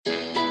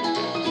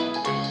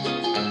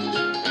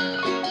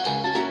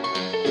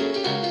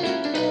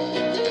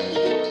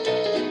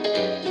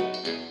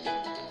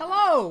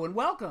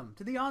welcome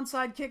to the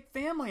Onside Kick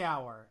Family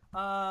Hour,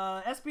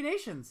 SB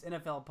Nation's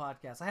NFL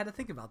podcast. I had to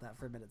think about that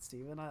for a minute,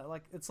 Steven.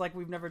 It's like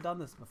we've never done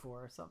this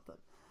before or something.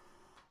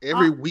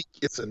 Every week,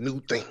 it's a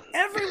new thing.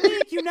 Every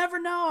week, you never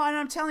know. And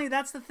I'm telling you,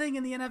 that's the thing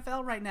in the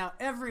NFL right now.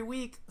 Every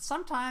week,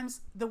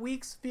 sometimes the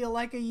weeks feel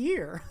like a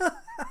year.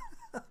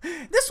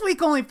 This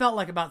week only felt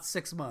like about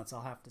 6 months,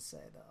 I'll have to say,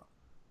 though.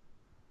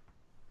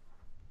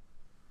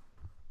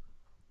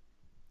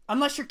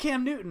 Unless you're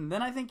Cam Newton,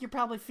 then I think you're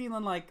probably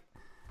feeling like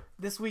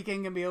this week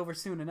ain't going to be over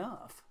soon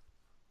enough.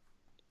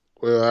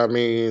 Well, I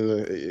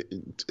mean,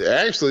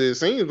 actually, it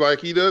seems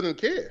like he doesn't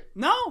care.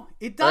 No,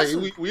 it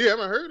doesn't. Like, we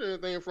haven't heard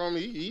anything from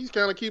him. He's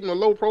kind of keeping a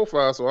low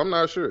profile, so I'm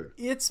not sure.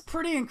 It's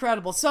pretty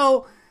incredible.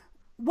 So,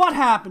 what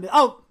happened?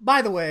 Oh,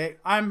 by the way,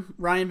 I'm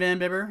Ryan Van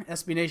Bibber,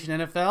 SB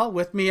Nation NFL.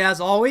 With me, as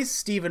always,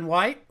 Stephen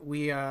White.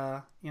 We,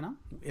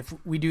 if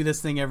we do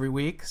this thing every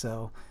week,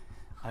 so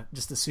I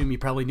just assume you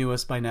probably knew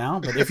us by now.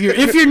 But if you're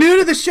new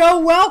to the show,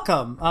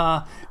 welcome.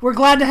 We're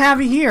glad to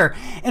have you here.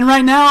 And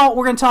right now,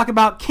 we're going to talk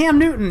about Cam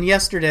Newton.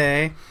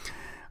 Yesterday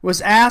was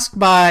asked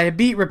by a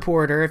beat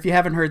reporter, if you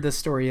haven't heard this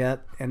story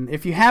yet, and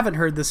if you haven't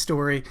heard this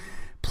story,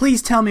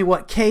 please tell me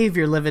what cave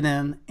you're living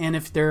in and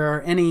if there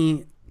are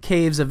any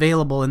caves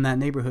available in that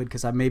neighborhood,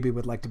 because I maybe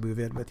would like to move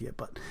in with you.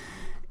 But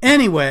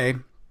anyway,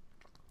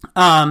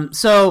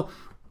 so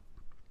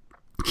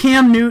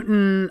Cam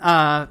Newton,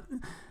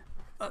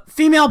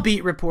 female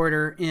beat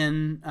reporter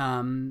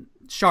in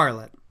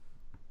Charlotte,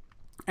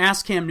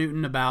 asked Cam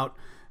Newton about,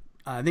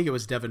 I think it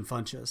was Devin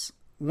Funchess,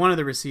 one of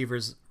the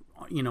receivers,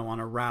 on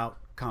a route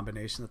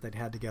combination that they'd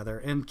had together.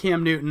 And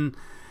Cam Newton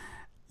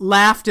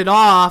laughed it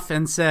off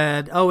and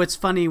said, "Oh, it's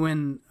funny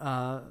when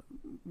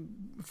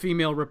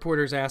female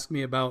reporters ask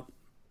me about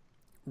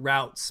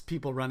routes,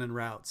 people running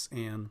routes."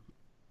 And,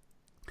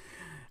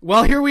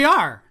 well, here we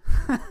are.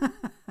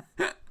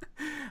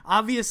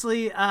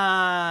 Obviously,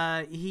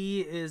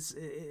 it's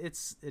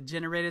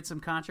generated some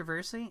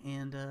controversy,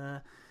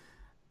 and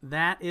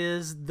that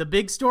is the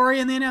big story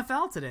in the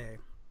NFL today.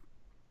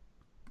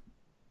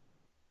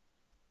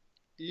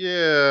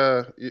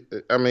 Yeah,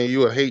 I mean,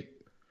 you hate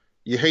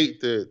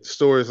that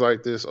stories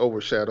like this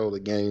overshadow the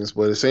games,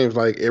 but it seems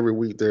like every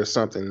week there's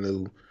something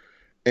new,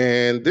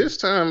 and this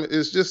time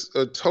it's just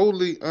a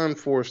totally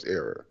unforced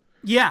error.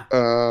 Yeah.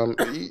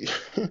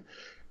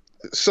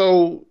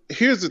 So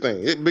here's the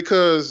thing,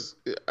 because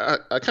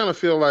I kind of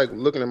feel like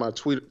looking at my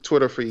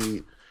Twitter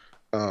feed,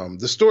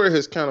 the story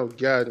has kind of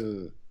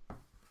gotten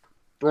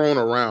thrown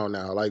around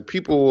now. Like,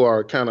 people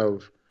are kind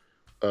of,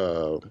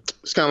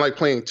 it's kind of like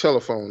playing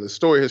telephone. The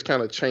story has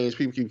kind of changed.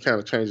 People keep kind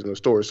of changing the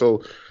story.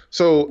 So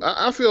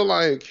I feel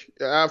like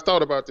I've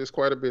thought about this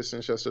quite a bit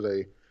since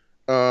yesterday.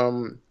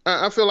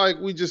 I feel like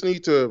we just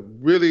need to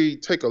really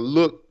take a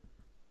look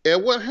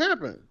at what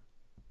happened.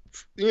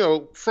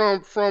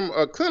 From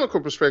a clinical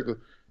perspective,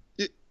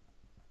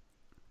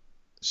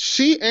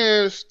 she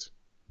asked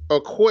a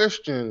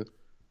question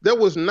that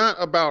was not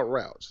about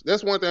routes.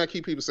 That's one thing I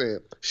keep people saying.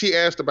 She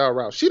asked about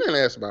routes. She didn't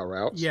ask about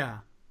routes. Yeah.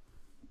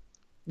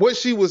 What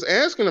she was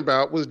asking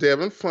about was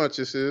Devin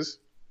Funchess's,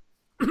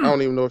 I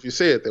don't even know if you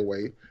say it that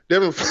way,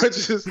 Devin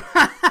Funchess's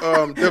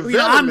development.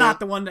 Yeah, I'm not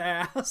the one to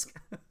ask.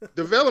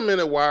 Development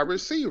at wide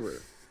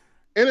receiver.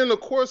 And in the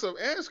course of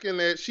asking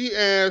that, she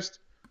asked,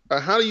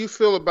 how do you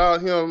feel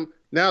about him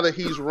now that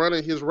he's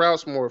running his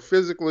routes more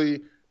physically,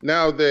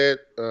 now that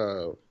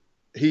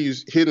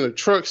he's hitting the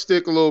truck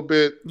stick a little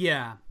bit?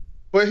 Yeah.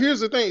 But here's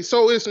the thing.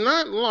 So it's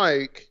not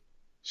like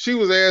she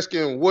was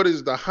asking what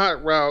is the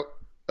hot route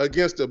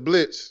against the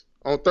blitz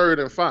on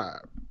 3rd and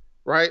 5,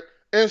 right?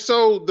 And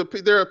so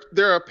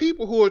there are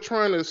people who are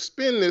trying to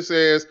spin this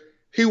as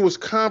he was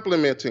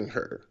complimenting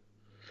her.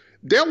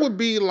 That would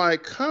be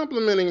like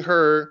complimenting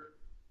her,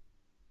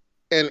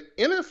 an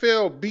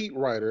NFL beat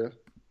writer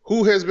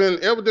who has been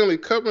evidently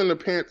covering the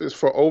Panthers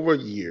for over a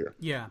year.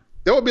 Yeah.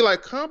 That would be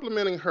like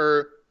complimenting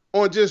her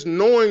on just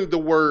knowing the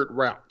word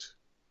route.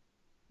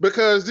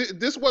 Because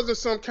this wasn't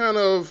some kind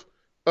of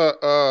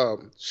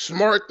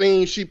smart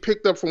thing she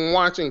picked up from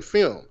watching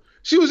film.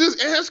 She was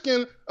just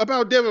asking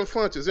about Devin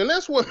Funchess. And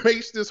that's what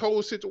makes this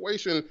whole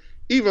situation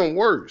even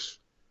worse.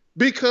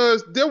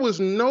 Because there was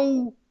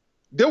nothing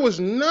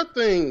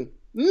that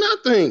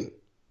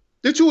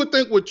you would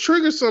think would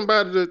trigger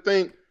somebody to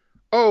think,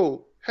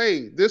 oh,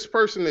 hey, this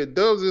person that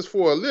does this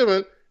for a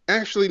living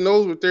actually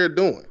knows what they're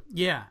doing.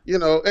 Yeah.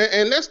 And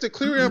that's the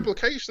clear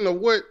implication of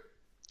what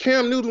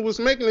Cam Newton was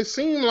making it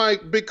seem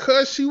like.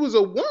 Because she was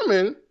a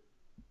woman,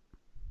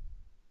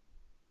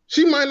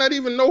 she might not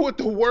even know what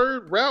the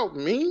word route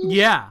means.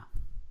 Yeah.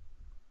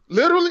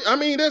 Literally, I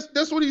mean,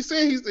 that's what he's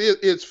saying.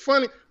 It's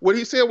funny. What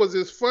he said was,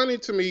 it's funny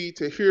to me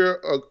to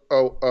hear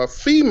a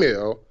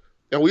female.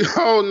 And we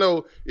all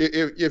know,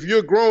 if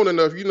you're grown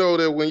enough, you know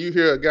that when you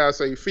hear a guy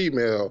say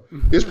female,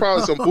 it's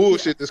probably some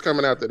bullshit that's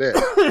coming after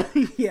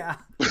that. Yeah.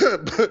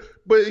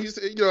 But he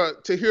said,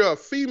 to hear a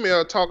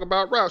female talk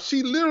about routes,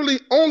 she literally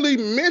only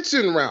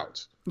mentioned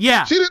routes.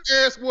 Yeah. She didn't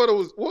ask what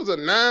was a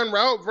 9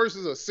 route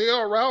versus a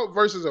sail route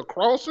versus a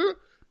crosser.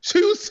 She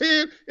was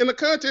saying, in the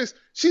context,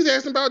 she's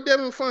asking about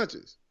Devin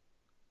Funchess.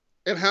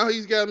 and how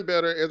he's gotten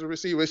better as a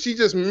receiver. She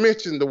just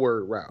mentioned the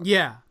word route.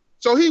 Yeah.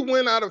 So he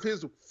went out of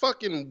his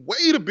fucking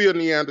way to be a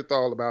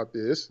Neanderthal about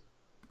this.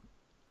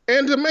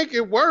 And to make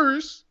it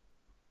worse,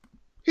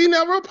 he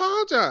never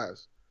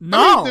apologized.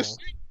 No. I mean,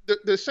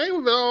 the shame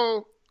of it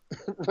all,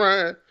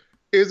 Ryan,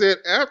 is that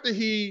after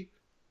he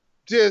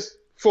just,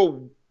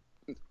 for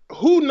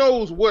who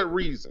knows what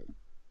reason,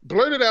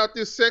 blurted out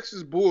this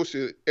sexist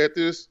bullshit at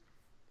this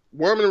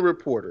woman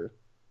reporter,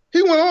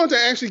 he went on to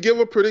actually give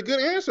a pretty good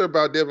answer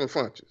about Devin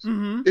Funchess.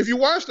 Mm-hmm. If you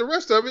watch the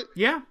rest of it,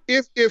 yeah,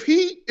 if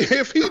he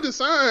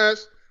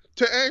decides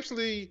to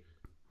actually,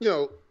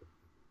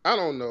 I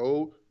don't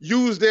know,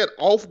 use that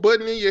off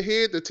button in your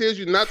head that tells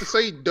you not to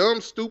say dumb,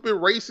 stupid,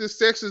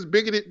 racist, sexist,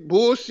 bigoted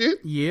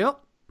bullshit. Yep.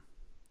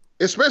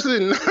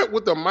 Especially not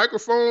with the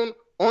microphone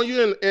on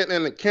you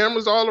and the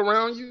cameras all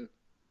around you,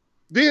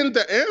 then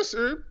the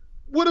answer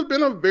would have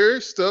been a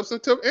very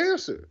substantive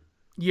answer.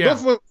 Yeah.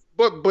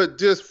 But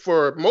just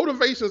for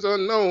motivations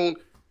unknown,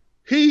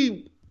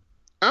 I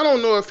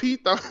don't know if he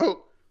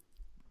thought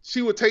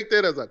she would take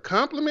that as a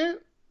compliment.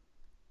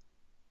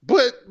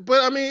 But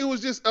I mean, it was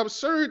just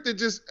absurd to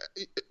just,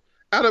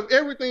 out of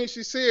everything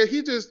she said,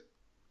 he just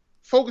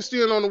focused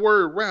in on the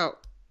word route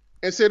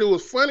and said it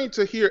was funny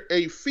to hear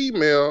a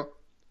female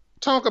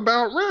talk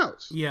about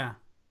routes. Yeah.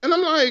 And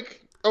I'm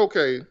like,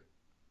 okay.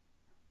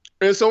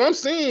 And so I'm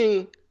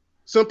seeing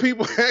some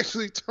people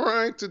actually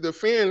trying to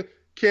defend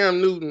Cam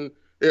Newton.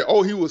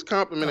 He was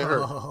complimenting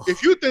her.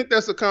 If you think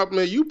that's a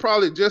compliment, you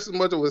probably just as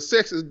much of a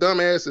sexist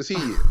dumbass as he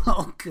is.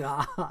 Oh,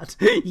 God.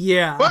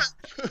 Yeah.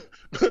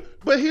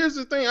 But here's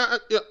the thing.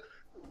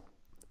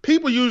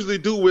 People usually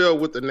do well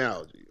with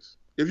analogies.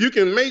 If you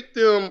can make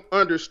them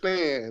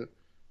understand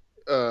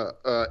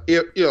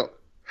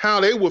how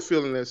they would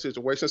feel in that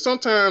situation,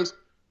 sometimes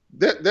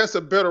that's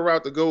a better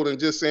route to go than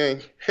just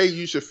saying, hey,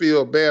 you should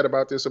feel bad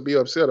about this or be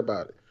upset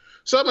about it.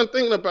 So I've been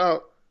thinking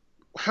about,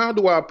 how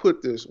do I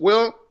put this?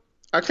 Well,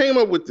 I came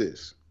up with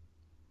this.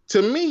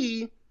 To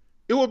me,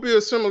 it would be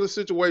a similar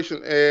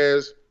situation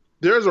as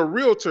there's a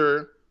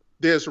realtor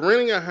that's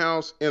renting a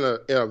house in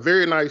a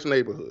very nice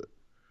neighborhood,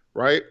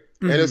 right?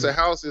 Mm-hmm. And it's a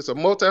house, it's a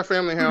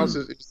multifamily house,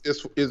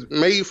 it's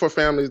made for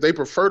families. They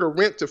prefer to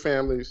rent to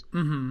families.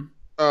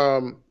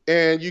 Mm-hmm.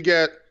 And you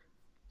got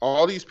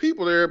all these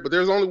people there, but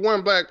there's only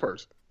one black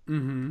person.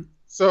 Mm-hmm.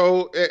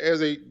 So as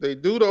they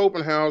do the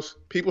open house,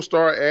 people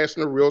start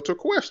asking the realtor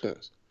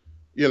questions.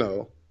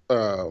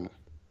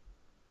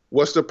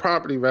 What's the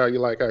property value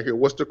like out here?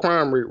 What's the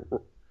crime rate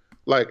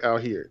like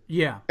out here?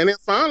 Yeah. And then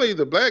finally,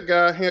 the black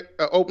guy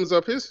opens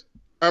up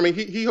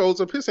he holds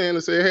up his hand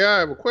and says, hey, I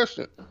have a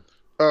question.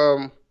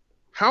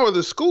 How are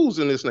the schools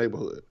in this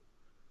neighborhood?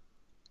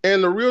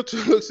 And the realtor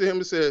looks at him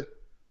and said,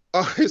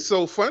 oh, it's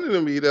so funny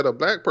to me that a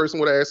black person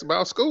would ask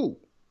about school.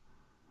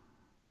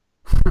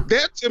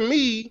 That, to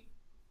me,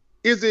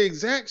 is the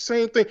exact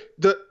same thing.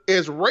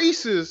 As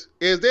racist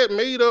as that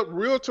made-up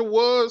realtor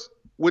was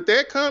with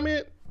that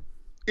comment,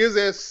 is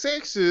as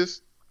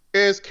sexist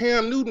as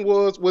Cam Newton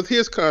was with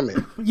his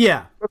comment.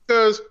 Yeah.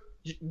 Because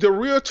the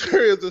realtor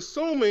is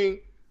assuming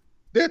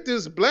that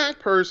this black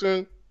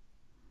person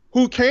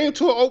who came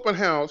to an open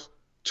house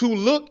to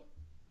look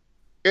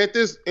at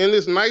this in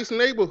this nice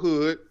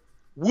neighborhood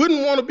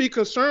wouldn't want to be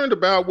concerned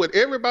about what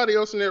everybody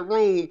else in that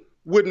room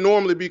would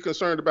normally be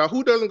concerned about.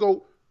 Who doesn't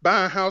go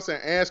buy a house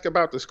and ask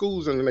about the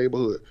schools in the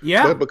neighborhood?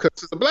 Yeah. But because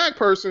it's a black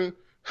person,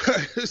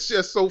 it's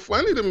just so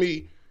funny to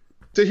me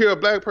to hear a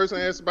black person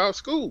ask about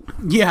school.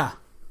 Yeah.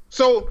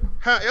 So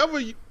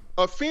however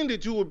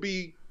offended you would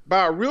be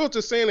by a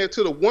realtor saying that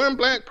to the one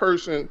black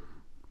person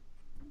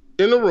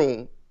in the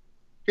room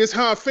is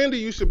how offended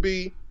you should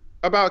be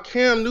about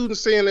Cam Newton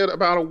saying that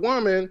about a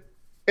woman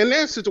in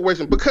that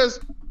situation. Because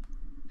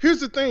here's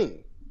the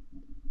thing,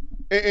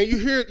 and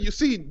you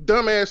see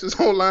dumbasses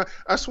online.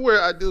 I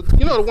swear I do.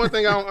 The one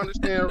thing I don't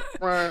understand,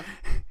 Ryan,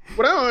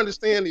 what I don't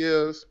understand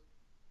is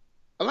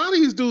a lot of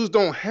these dudes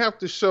don't have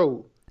to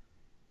show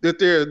that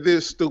they're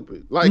this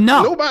stupid. Like,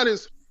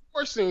 nobody's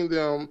forcing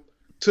them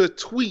to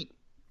tweet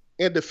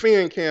and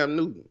defend Cam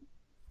Newton.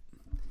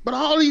 But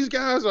all these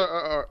guys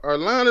are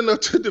lining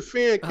up to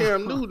defend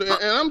Cam Newton.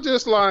 And I'm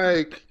just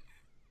like,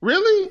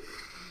 really?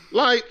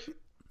 Like,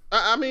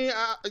 I mean,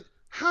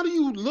 how do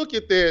you look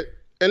at that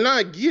and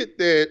not get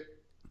that?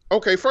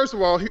 Okay, first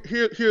of all,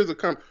 here's a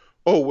comment.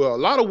 Oh, well, a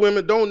lot of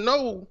women don't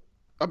know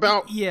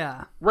about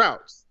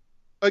routes.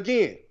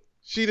 Again,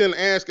 she didn't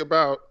ask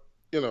about,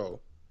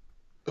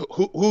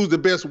 who's the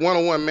best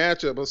one-on-one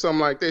matchup or something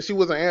like that. She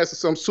wasn't asking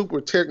some super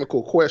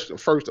technical question,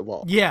 first of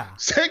all. Yeah.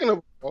 Second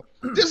of all,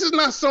 this is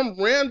not some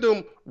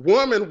random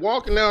woman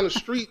walking down the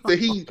street that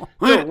he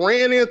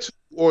ran into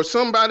or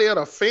somebody at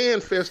a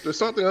fan fest or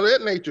something of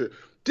that nature.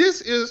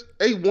 This is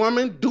a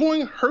woman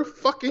doing her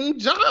fucking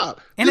job.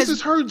 And this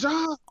is her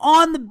job.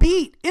 On the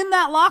beat, in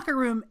that locker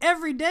room,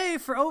 every day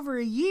for over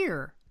a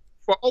year.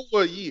 For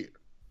over a year.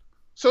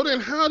 So then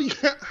how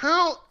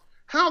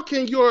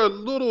can your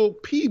little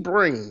pea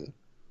brain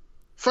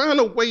find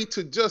a way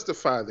to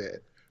justify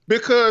that?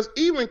 Because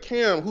even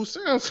Cam, who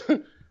sounds,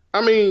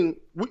 I mean,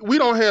 we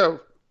don't have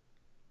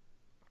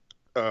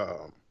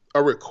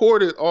a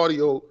recorded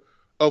audio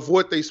of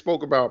what they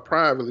spoke about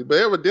privately, but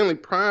evidently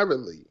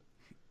privately,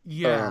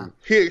 he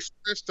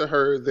expressed to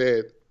her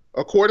that,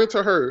 according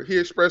to her, he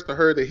expressed to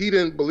her that he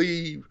didn't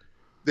believe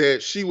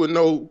that she would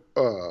know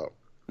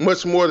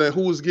much more than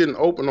who was getting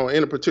open on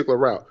any particular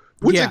route,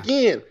 which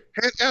again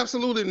has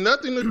absolutely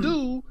nothing to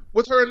do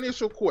with her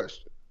initial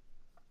question.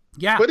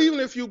 Yeah. But even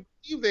if you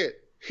believe that,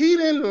 he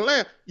didn't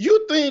laugh.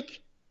 You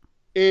think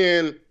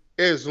in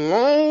as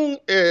long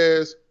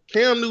as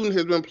Cam Newton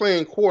has been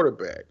playing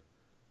quarterback,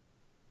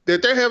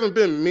 that there haven't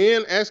been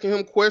men asking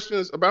him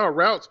questions about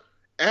routes,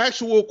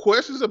 actual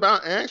questions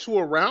about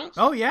actual routes?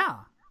 Oh, yeah.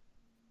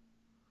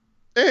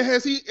 And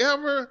has he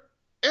ever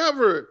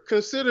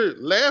considered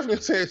laughing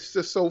and saying, it's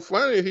just so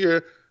funny to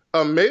hear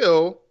a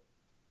male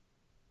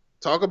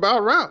talk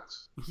about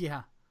routes?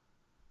 Yeah.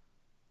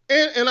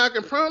 And I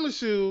can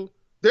promise you,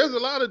 there's a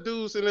lot of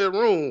dudes in that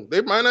room.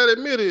 They might not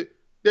admit it.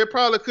 They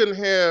probably couldn't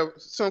have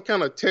some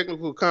kind of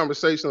technical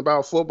conversation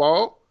about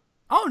football.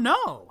 Oh,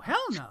 no.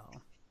 Hell no.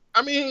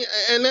 I mean,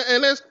 and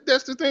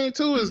that's the thing,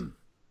 too, is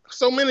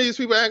so many of these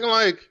people acting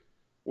like,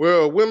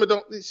 well, women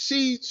don't. This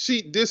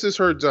is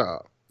her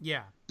job.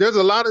 Yeah. There's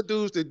a lot of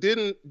dudes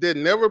that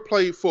never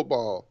played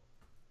football.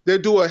 They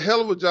do a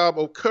hell of a job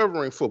of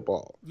covering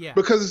football. Yeah.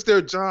 Because it's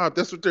their job.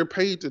 That's what they're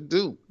paid to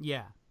do.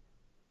 Yeah.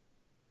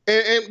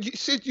 And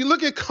you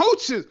look at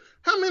coaches.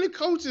 How many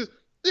coaches?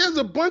 There's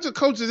a bunch of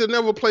coaches that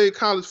never played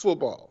college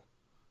football.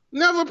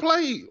 Never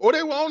played. Or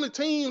they were on the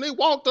team. They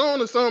walked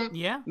on or something.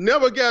 Yeah.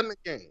 Never got in the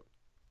game.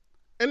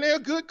 And they're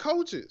good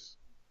coaches.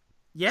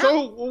 Yeah.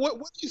 So what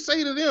do you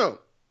say to them?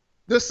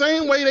 The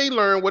same way they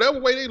learn, whatever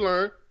way they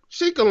learn,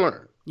 she can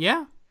learn.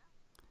 Yeah.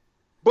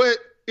 But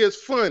it's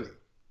funny.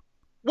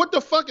 What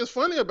the fuck is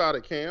funny about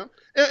it, Cam?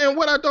 And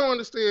what I don't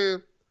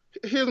understand,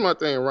 here's my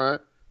thing, Ryan.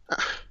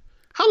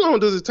 How long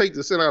does it take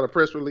to send out a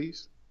press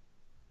release?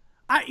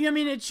 I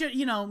mean, it should,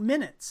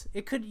 minutes.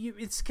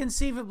 It's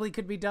conceivably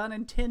could be done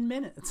in 10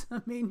 minutes.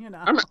 I mean,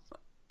 I mean,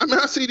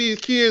 I see these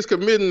kids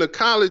committing to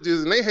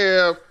colleges and they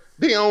have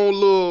their own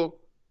little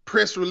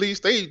press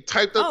release. They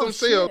typed up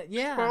themselves. Shit,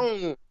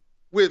 yeah.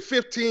 With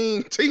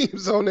 15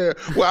 teams on there.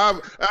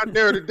 Well, I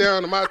narrowed it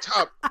down to my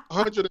top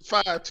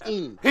 105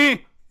 teams.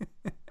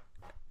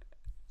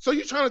 So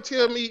you're trying to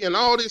tell me in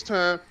all this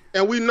time,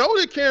 and we know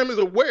that Cam is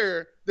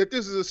aware that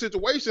this is a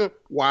situation.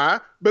 Why?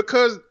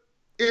 Because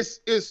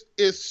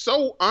it's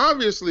so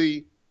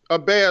obviously a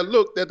bad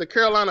look that the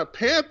Carolina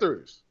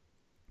Panthers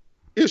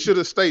issued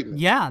a statement.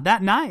 Yeah,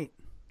 that night,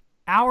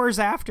 hours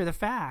after the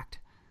fact.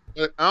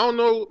 I don't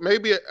know,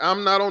 maybe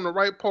I'm not on the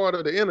right part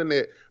of the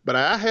internet, but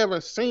I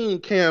haven't seen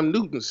Cam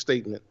Newton's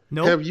statement.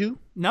 Nope. Have you?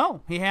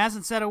 No, he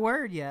hasn't said a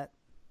word yet.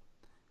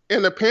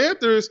 And the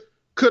Panthers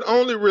could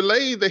only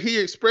relay that he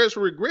expressed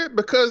regret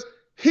because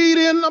he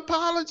didn't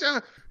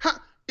apologize.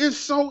 It's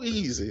so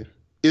easy.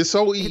 It's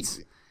so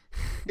easy.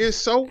 It's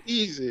so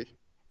easy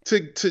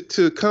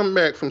to come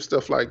back from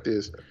stuff like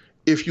this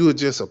if you would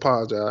just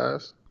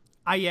apologize.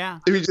 Yeah.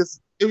 If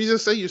you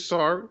just say you're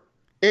sorry.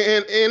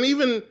 And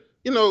even,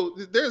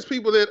 there's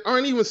people that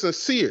aren't even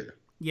sincere.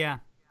 Yeah.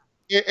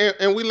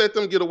 And we let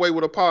them get away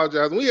with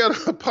apologizing. We had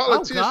a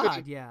politician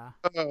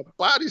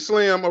body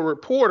slam a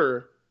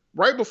reporter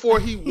right before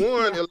he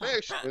won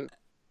election,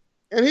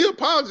 and he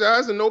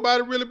apologized, and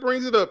nobody really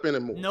brings it up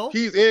anymore. Nope.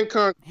 He's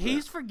inconsequential.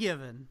 He's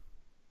forgiven.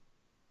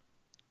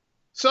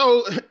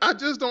 So I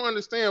just don't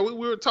understand. We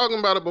were talking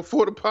about it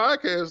before the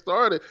podcast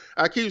started.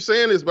 I keep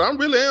saying this, but I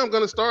really am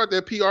going to start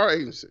that PR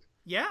agency.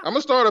 Yeah. I'm going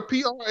to start a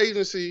PR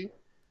agency,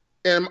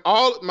 and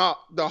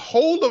the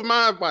whole of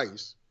my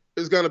advice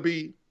is going to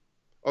be,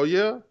 oh,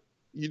 yeah,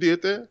 you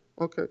did that?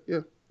 Okay, yeah,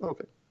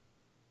 okay.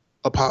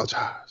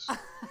 Apologize.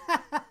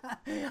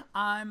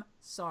 I'm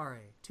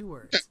sorry. 2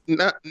 words.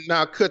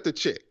 Now cut the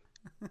check.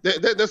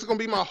 That's going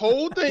to be my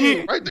whole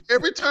thing right there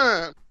every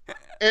time.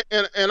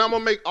 And I'm going to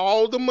make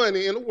all the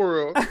money in the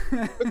world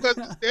because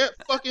it's that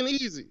fucking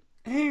easy.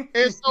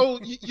 And so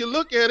you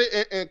look at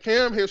it, and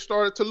Cam has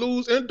started to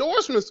lose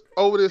endorsements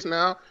over this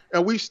now,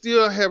 and we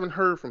still haven't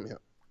heard from him.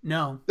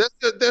 No.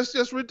 That's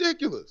just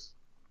ridiculous.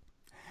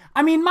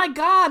 I mean, my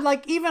God,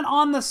 like even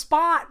on the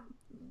spot,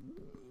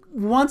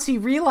 once he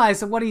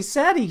realized that what he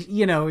said, he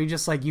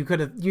just like,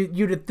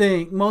 you'd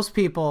think most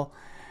people,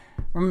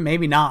 or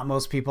maybe not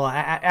most people,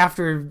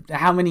 after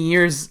how many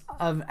years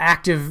of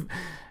active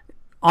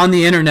on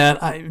the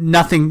internet,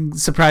 nothing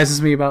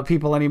surprises me about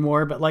people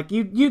anymore, but like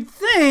you'd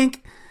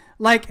think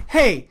like,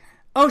 hey,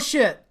 oh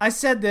shit, I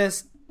said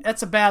this,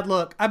 that's a bad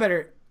look, I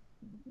better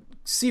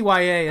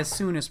CYA as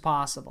soon as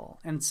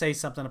possible and say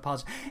something,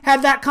 apologize.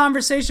 Had that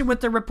conversation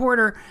with the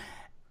reporter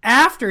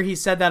after he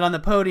said that on the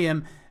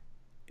podium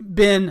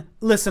been,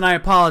 listen, I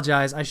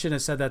apologize, I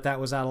shouldn't have said that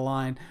was out of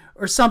line,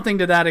 or something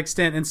to that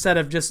extent, instead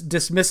of just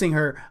dismissing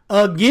her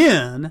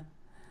again,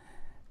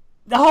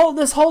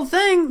 this whole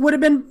thing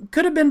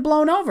could have been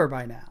blown over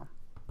by now.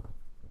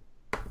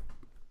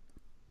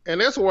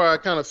 And that's why I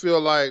kind of feel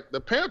like the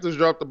Panthers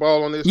dropped the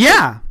ball on this.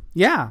 Yeah.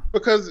 Yeah.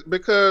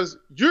 Because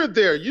you're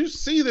there. You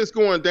see this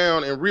going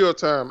down in real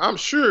time. I'm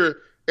sure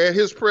at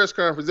his press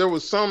conference there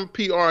was some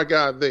PR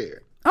guy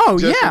there. Oh,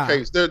 just yeah. in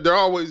case. There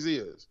always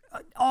is.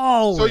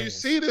 Always. So you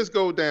see this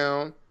go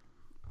down.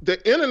 The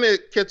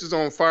internet catches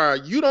on fire.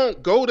 You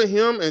don't go to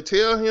him and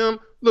tell him,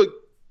 look,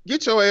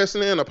 get your ass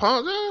in there and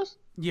apologize.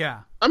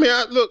 Yeah. I mean,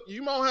 look,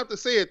 you don't have to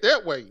say it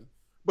that way,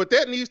 but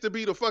that needs to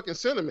be the fucking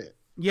sentiment.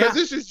 Yeah. Because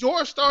this is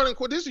your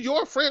this is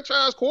your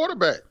franchise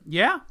quarterback.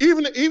 Yeah.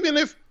 Even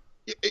if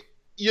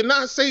you're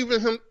not saving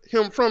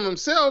him from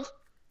himself,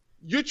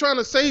 you're trying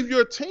to save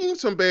your team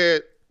some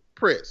bad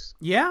press.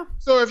 Yeah.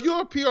 So if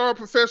you're a PR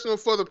professional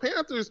for the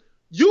Panthers,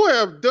 you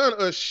have done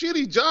a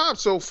shitty job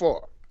so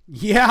far.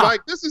 Yeah.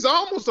 Like, this is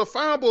almost a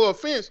fireable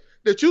offense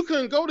that you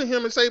couldn't go to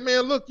him and say,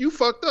 man, look, you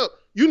fucked up.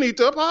 You need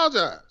to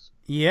apologize.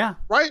 Yeah.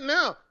 Right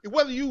now,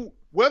 whether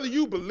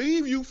you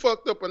believe you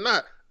fucked up or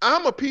not,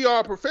 I'm a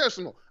PR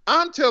professional.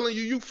 I'm telling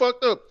you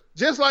fucked up.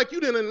 Just like you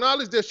didn't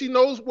acknowledge that she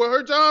knows what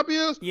her job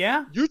is.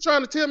 Yeah. You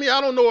trying to tell me I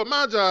don't know what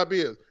my job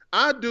is.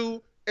 I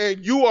do,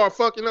 and you are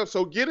fucking up.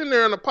 So get in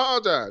there and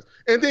apologize.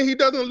 And then he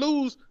doesn't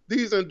lose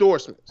these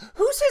endorsements.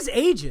 Who's his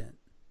agent?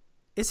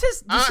 Does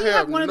he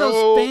have one of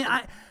no... those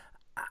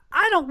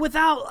I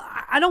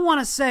don't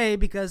want to say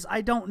because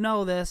I don't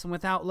know this and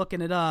without looking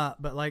it up,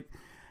 but like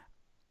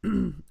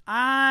I'm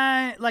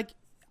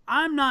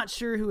not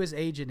sure who his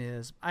agent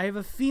is. I have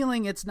a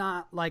feeling it's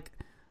not like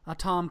a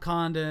Tom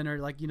Condon or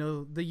like,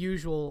 the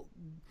usual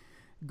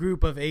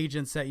group of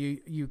agents that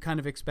you kind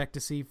of expect to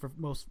see for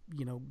most,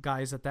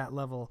 guys at that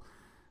level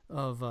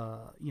of,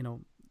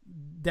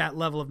 that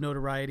level of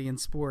notoriety in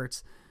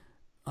sports.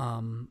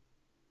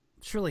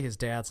 Surely his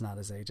dad's not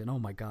his agent. Oh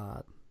my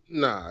God.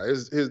 Nah,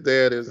 his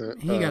dad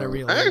isn't. He got a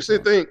real I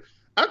agent. think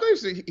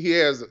he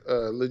has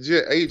a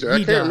legit agent.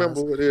 I can't remember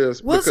who it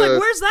is. Well, it's like,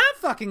 where's that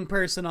fucking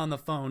person on the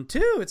phone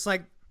too? It's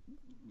like,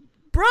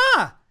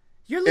 bruh,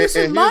 you're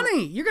losing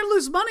money. You're gonna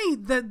lose money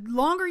the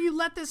longer you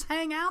let this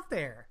hang out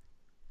there.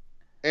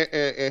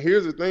 And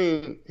here's the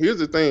thing.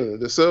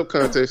 The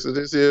subcontext of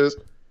this is,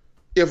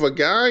 if a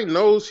guy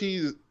knows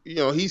he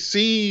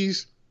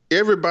sees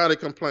everybody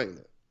complaining.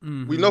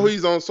 Mm-hmm. We know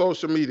he's on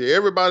social media.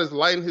 Everybody's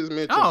lighting his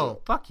mentions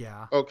up. Fuck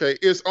yeah. Okay,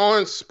 it's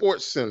on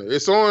Sports Center.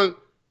 It's on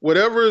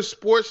whatever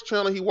sports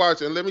channel he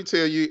watches. And let me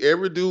tell you,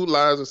 every dude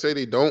lies and say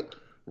they don't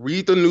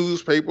read the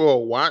newspaper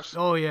or watch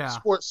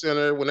Sports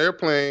Center when they're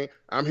playing.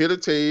 I'm here to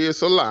tell you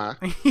it's a lie.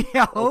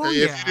 Yeah.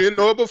 If you didn't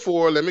know it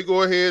before, let me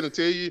go ahead and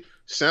tell you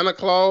Santa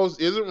Claus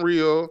isn't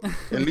real,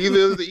 and neither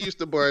is the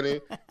Easter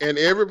Bunny, and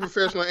every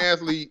professional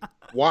athlete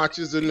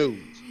watches the news.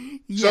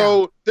 Yeah.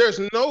 So there's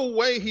no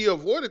way he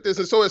avoided this.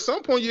 And so at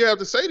some point you have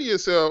to say to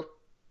yourself,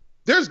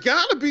 there's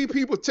got to be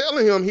people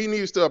telling him he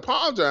needs to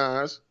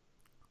apologize,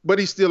 but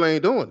he still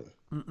ain't doing it.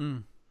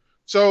 Mm-mm.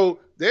 So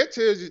that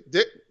tells you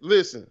that,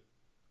 listen,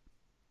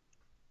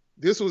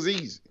 this was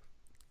easy.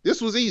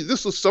 This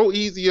was so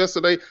easy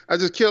yesterday. I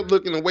just kept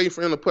looking and waiting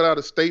for him to put out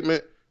a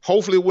statement.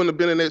 Hopefully it wouldn't have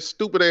been in that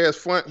stupid ass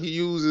font he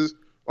uses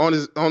on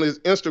his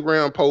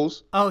Instagram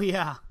post. Oh,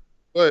 yeah.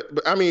 But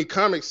I mean,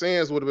 Comic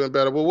Sans would have been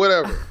better, but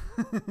whatever.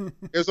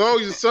 As long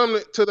as it's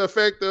something to the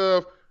effect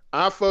of,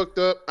 I fucked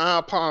up, I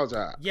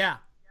apologize. Yeah.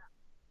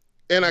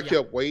 And I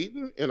kept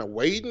waiting, and I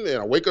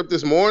wake up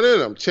this morning,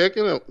 and I'm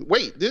checking, and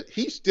wait,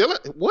 he's still,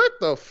 what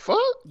the fuck?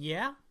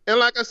 Yeah. And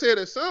like I said,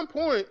 at some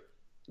point,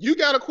 you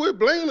got to quit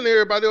blaming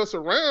everybody else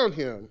around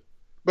him,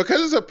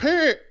 because it's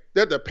apparent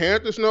that the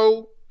Panthers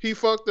know he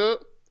fucked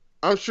up.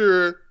 I'm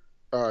sure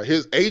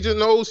his agent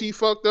knows he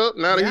fucked up.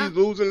 Now that he's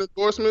losing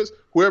endorsements,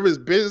 whoever his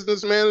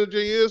business manager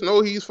is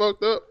know he's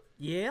fucked up.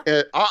 Yeah.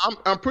 And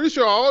I'm pretty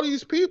sure all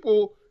these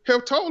people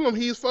have told him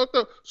he's fucked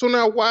up. So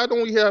now why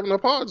don't we have an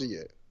apology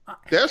yet?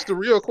 That's the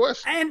real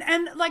question.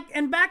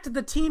 And back to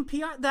the team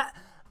PR, that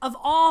of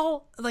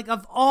all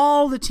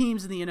the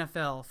teams in the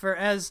NFL, for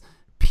as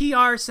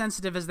PR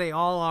sensitive as they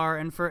all are,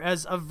 and for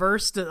as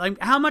averse to, like,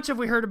 how much have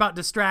we heard about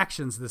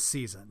distractions this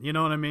season? You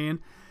know what I mean?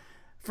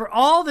 For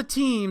all the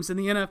teams in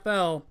the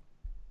NFL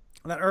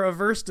that are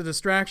averse to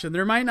distraction,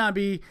 there might not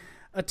be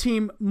a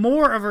team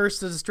more averse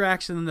to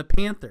distraction than the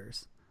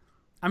Panthers.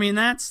 I mean,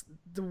 that's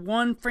the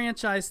one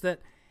franchise that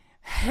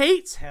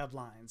hates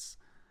headlines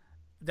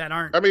that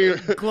aren't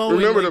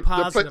glowingly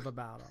positive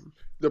about them.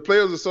 The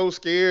players are so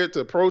scared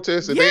to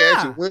protest that they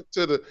actually went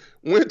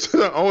to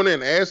the owner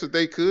and asked if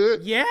they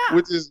could. Yeah,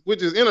 which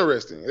is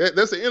interesting.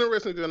 That's an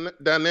interesting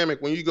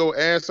dynamic when you go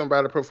ask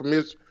somebody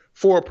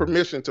for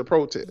permission to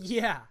protest.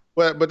 Yeah,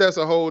 but that's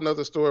a whole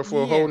nother story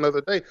for a whole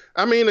nother day.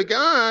 I mean, the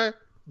guy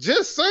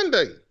just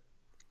Sunday,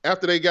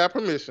 after they got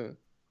permission,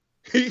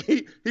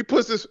 he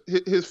puts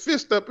his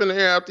fist up in the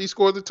air after he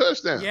scored the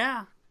touchdown.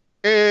 Yeah.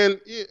 And,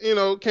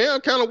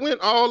 Cam kind of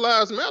went all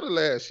lives matter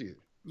last year.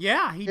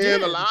 Yeah, he did.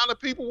 And a lot of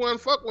people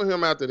wouldn't fuck with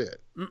him after that.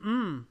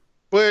 Mm-mm.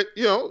 But,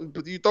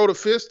 you throw the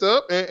fist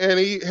up, and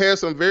he has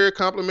some very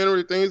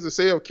complimentary things to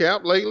say of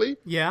Cap lately.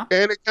 Yeah.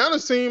 And it kind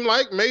of seemed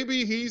like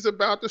maybe he's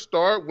about to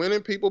start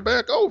winning people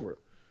back over.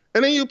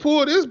 And then you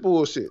pull this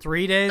bullshit.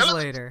 3 days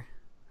later.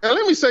 And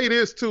let me say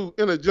this, too,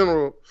 in a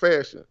general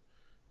fashion.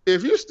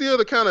 If you're still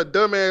the kind of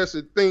dumbass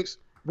that thinks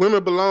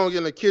women belong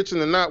in the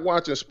kitchen and not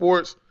watching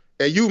sports,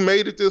 and you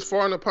made it this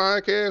far in the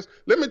podcast,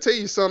 let me tell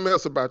you something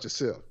else about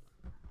yourself.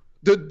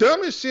 The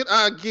dumbest shit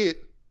I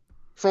get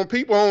from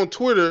people on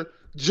Twitter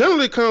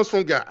generally comes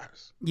from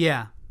guys.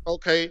 Yeah.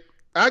 Okay.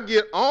 I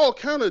get all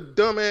kind of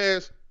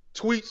dumbass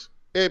tweets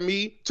at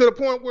me to the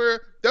point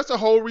where that's the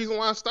whole reason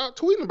why I stopped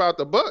tweeting about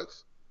the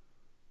Bucks.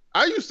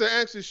 I used to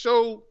actually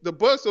show the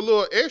Bucks a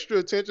little extra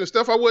attention,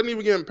 stuff I wasn't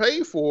even getting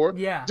paid for.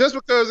 Yeah. Just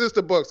because it's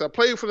the Bucks. I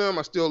played for them.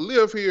 I still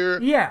live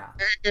here. Yeah.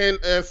 And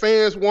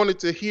fans wanted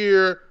to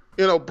hear,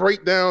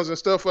 breakdowns and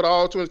stuff for the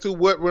All-22,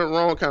 what went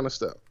wrong kind of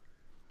stuff.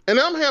 And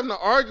I'm having to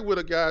argue with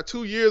a guy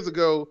 2 years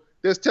ago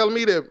that's telling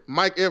me that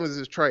Mike Evans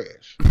is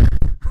trash.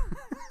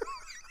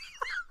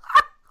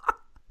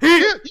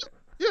 Yeah.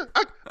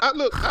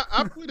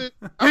 I put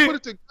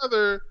it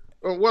together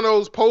on one of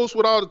those posts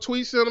with all the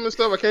tweets in them and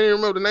stuff. I can't even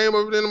remember the name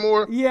of it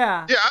anymore.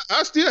 Yeah. Yeah,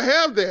 I still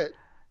have that.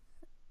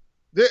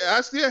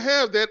 I still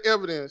have that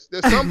evidence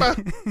that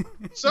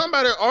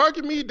somebody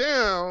argued me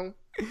down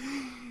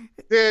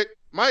that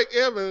Mike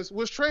Evans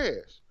was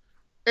trash.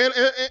 And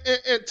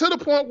to the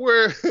point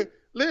where,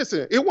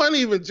 listen, it wasn't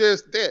even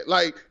just that.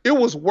 Like, it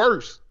was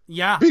worse.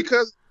 Yeah.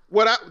 Because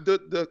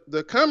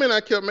the comment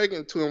I kept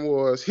making to him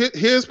was,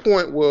 his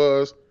point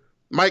was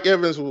Mike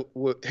Evans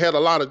had a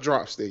lot of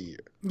drops that year.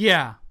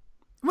 Yeah.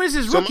 What is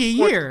his rookie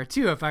year,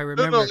 too, if I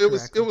remember correctly?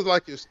 It was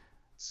like his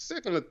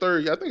second or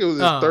third. I think it was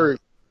his third.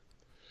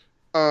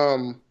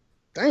 Dang,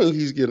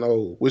 he's getting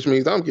old, which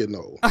means I'm getting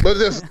old. But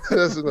that's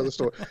another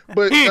story.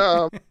 But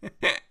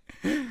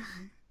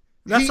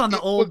that's on the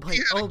old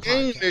he had a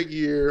game that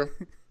year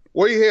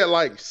where he had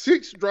like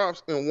 6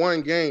 drops in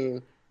one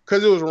game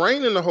because it was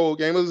raining the whole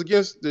game. It was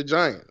against the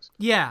Giants.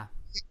 Yeah.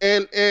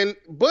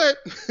 But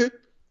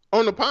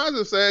on the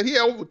positive side, he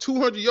had over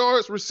 200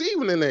 yards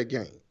receiving in that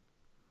game.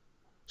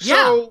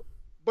 So,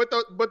 but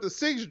the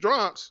 6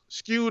 drops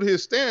skewed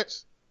his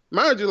stats.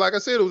 Mind you, like I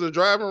said, it was a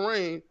driving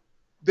rain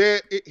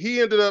that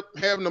he ended up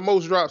having the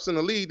most drops in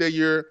the league that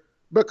year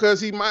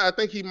because I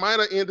think he might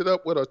have ended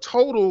up with a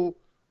total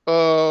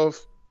of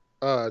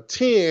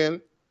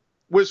 10,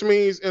 which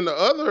means in the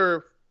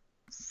other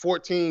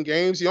 14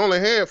 games, he only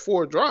had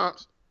 4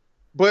 drops.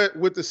 But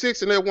with the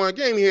 6 in that one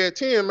game, he had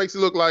 10, makes it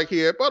look like he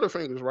had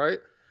Butterfingers, right?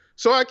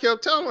 So I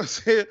kept telling him, I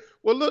said,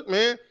 well, look,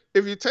 man,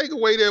 if you take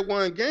away that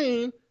one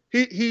game,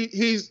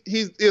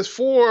 he's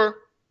 4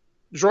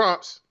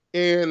 drops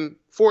in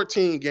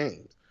 14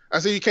 games. I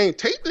said, you can't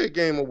take that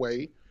game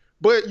away,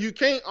 but you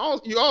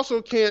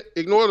also can't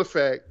ignore the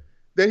fact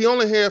that he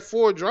only had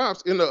 4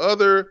 drops in the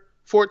other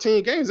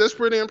 14 games. That's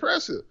pretty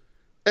impressive.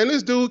 And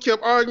this dude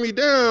kept arguing me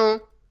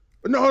down.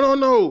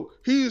 No,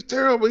 he's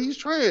terrible. He's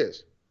trash.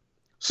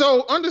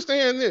 So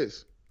understand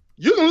this.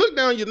 You can look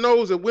down your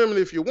nose at women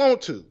if you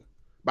want to,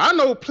 but I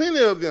know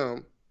plenty of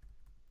them,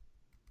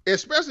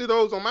 especially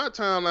those on my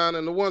timeline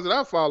and the ones that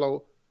I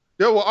follow,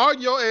 that will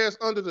argue your ass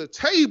under the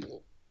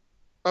table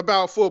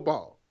about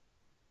football.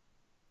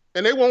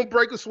 And they won't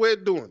break a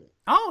sweat doing it.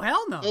 Oh,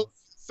 hell no.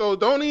 So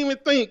don't even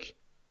think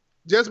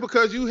just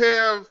because you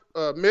have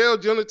male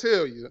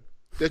genitalia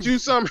that you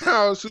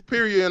somehow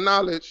superior in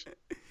knowledge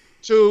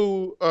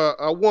to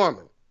a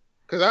woman.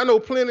 Because I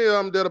know plenty of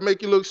them that'll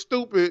make you look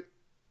stupid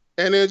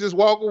and then just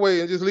walk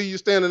away and just leave you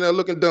standing there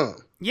looking dumb.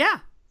 Yeah.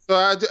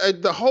 So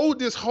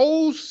this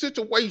whole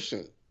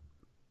situation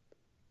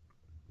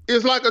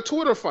is like a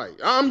Twitter fight.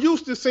 I'm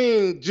used to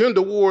seeing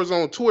gender wars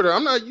on Twitter.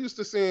 I'm not used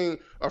to seeing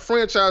a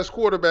franchise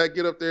quarterback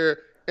get up there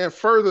and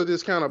further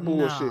this kind of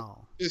bullshit.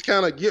 No. Just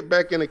kind of get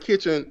back in the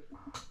kitchen.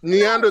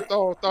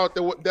 Neanderthal thought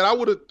that I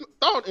would have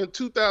thought in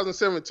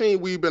 2017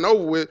 we've been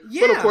over with.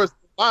 Yeah. But of course,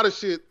 a lot of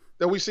shit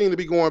that we seem to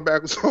be going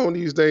backwards on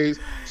these days.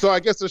 So I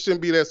guess there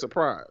shouldn't be that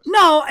surprise.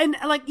 No, and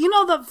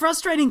the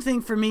frustrating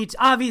thing for me,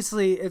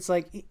 obviously, it's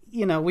like,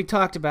 we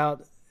talked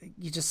about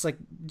you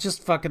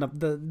just fucking up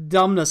the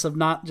dumbness of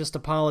not just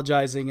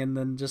apologizing and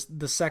then just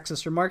the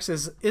sexist remarks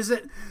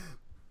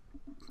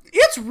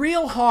it's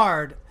real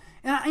hard.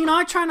 And,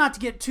 I try not to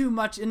get too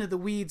much into the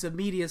weeds of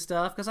media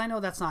stuff because I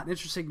know that's not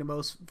interesting to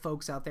most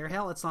folks out there.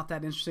 Hell, it's not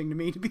that interesting to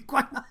me, to be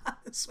quite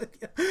honest with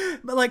you.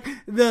 But, like,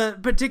 the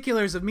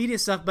particulars of media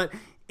stuff. But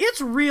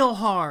it's real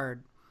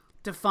hard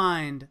to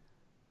find,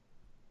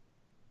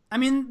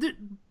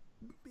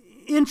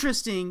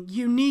 interesting,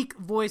 unique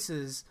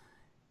voices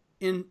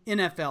in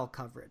NFL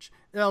coverage.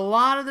 There are a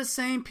lot of the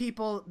same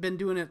people been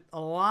doing it a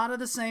lot of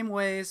the same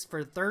ways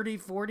for 30,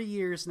 40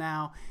 years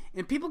now,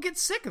 and people get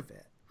sick of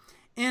it.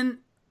 And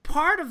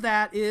part of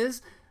that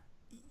is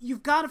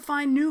you've got to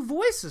find new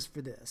voices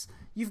for this.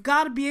 You've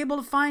got to be able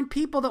to find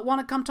people that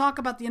want to come talk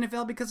about the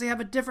NFL because they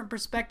have a different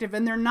perspective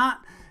and they're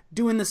not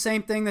doing the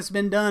same thing that's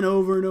been done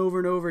over and over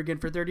and over again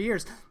for 30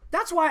 years.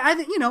 That's why I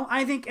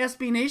think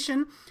SB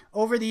Nation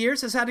over the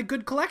years has had a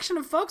good collection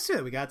of folks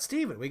too. We got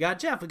Steven, we got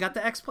Jeff, we got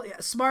the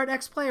smart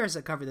ex-players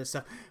that cover this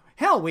stuff.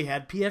 Hell, we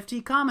had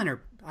PFT Commenter.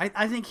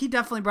 I think he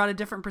definitely brought a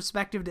different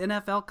perspective to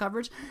NFL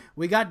coverage.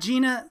 We got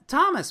Gina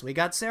Thomas. We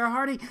got Sarah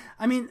Hardy.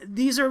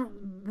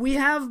 We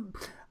have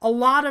a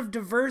lot of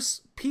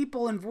diverse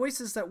people and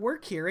voices that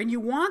work here, and you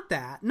want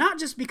that, not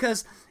just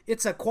because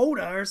it's a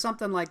quota or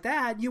something like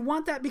that. You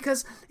want that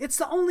because it's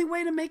the only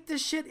way to make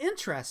this shit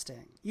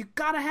interesting. You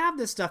gotta have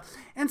this stuff.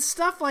 And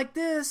stuff like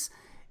this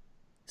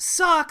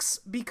sucks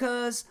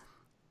because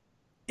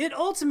it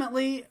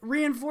ultimately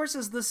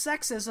reinforces the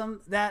sexism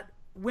that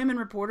women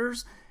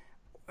reporters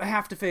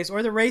have to face,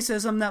 or the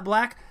racism that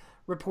black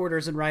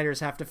reporters and writers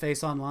have to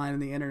face online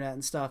and the internet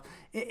and stuff.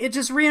 It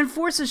just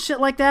reinforces shit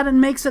like that and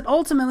makes it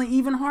ultimately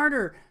even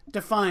harder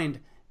to find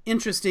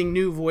interesting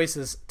new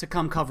voices to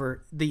come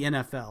cover the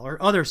NFL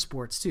or other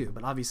sports too.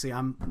 But obviously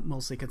I'm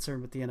mostly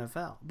concerned with the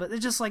NFL. But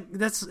it's just like,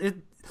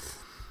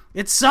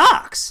 it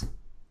sucks.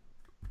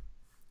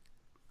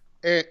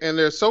 And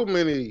there's so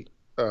many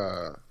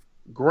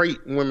great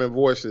women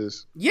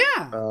voices.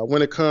 Yeah.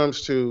 When it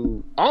comes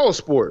to all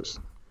sports,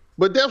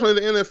 but definitely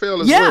the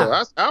NFL as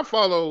well. I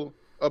follow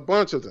a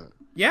bunch of them.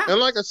 Yeah. And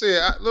like I said,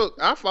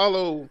 I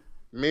follow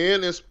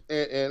men and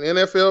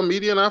NFL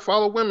media, and I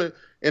follow women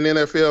in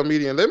NFL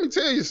media. And let me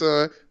tell you,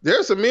 son,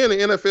 there's some men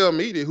in NFL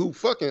media who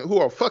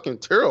are fucking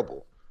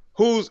terrible.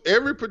 Whose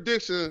every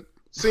prediction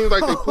seems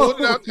like they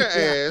pulled it out their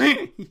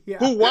ass. Yeah.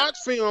 Who watch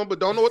film but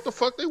don't know what the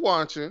fuck they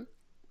watching.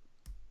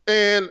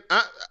 And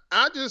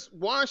I just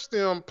watch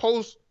them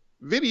post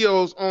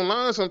videos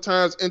online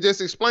sometimes and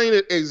just explain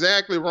it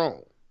exactly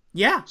wrong.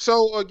 Yeah.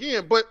 So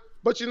again,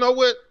 but you know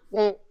what?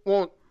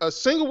 Won't a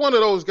single one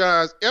of those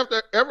guys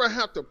ever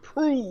have to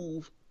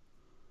prove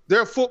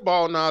their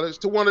football knowledge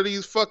to one of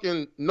these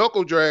fucking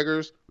knuckle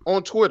draggers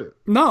on Twitter?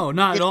 No,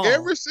 not at all.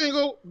 Every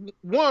single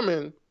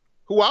woman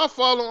who I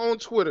follow on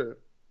Twitter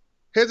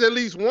has at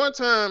least one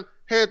time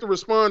had to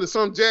respond to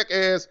some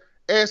jackass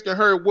asking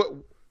her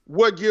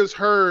what gives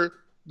her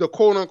the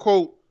quote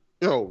unquote,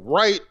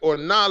 right or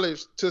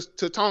knowledge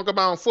to talk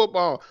about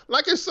football.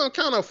 Like it's some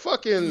kind of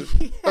fucking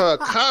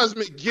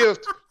cosmic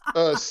gift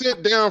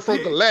sent down from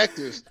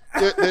Galactus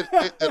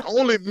that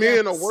only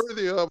men are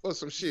worthy of, or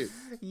some shit.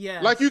 Yeah.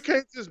 Like you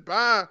can't just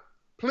buy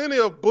plenty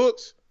of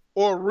books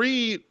or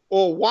read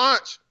or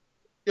watch,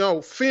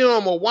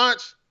 film or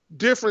watch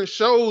different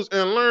shows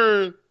and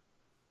learn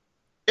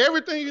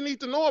everything you need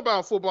to know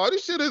about football.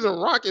 This shit isn't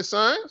rocket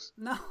science.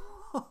 No.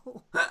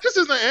 This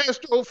isn't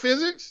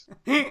astrophysics.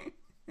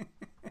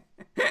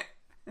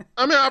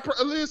 I mean,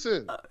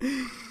 listen.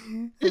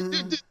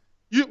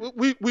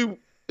 We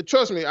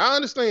trust me. I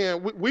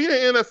understand. We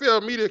in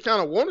NFL media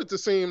kind of want it to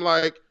seem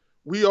like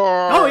we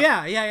are. Oh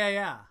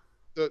yeah.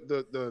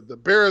 The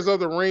bearers of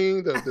the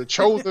ring, the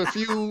chosen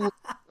few,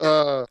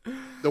 the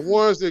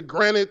ones that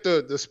granted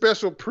the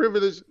special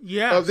privilege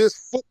of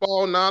this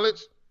football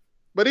knowledge.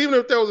 But even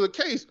if that was the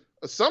case,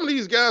 some of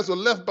these guys are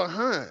left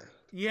behind.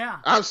 Yeah.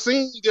 I've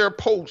seen their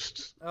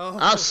posts. Oh.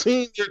 I've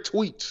seen their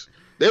tweets.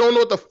 They don't know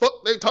what the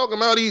fuck they talking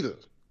about either.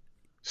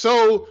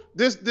 So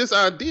this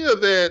idea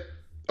that,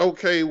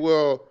 okay,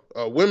 well,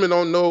 women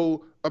don't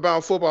know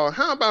about football.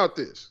 How about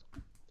this?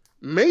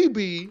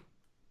 Maybe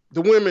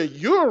the women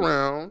you're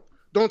around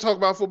don't talk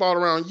about football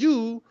around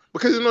you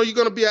because they know you're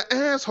going to be an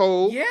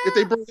asshole if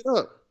they bring it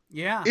up.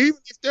 Yeah. Even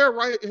if they're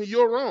right and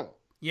you're wrong.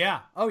 Yeah.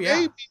 Oh, yeah.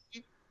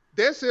 Maybe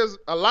that says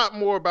a lot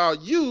more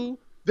about you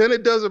than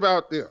it does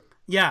about them.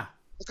 Yeah.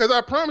 Because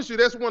I promise you,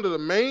 that's one of the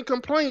main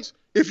complaints.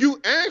 If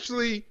you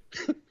actually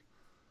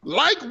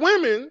like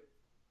women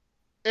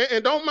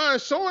and don't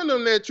mind showing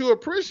them that you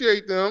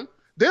appreciate them,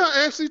 they'll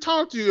actually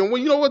talk to you. And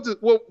when you know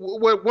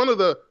what one of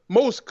the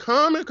most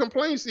common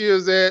complaints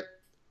is that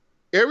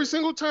every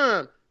single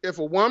time if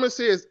a woman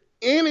says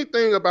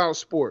anything about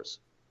sports,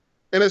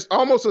 and it's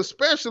almost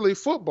especially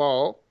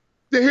football,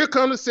 then here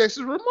come the sexist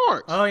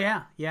remarks. Oh,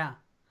 yeah. Yeah.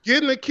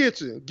 Get in the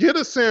kitchen, get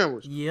a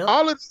sandwich. Yep.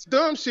 All of this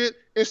dumb shit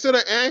instead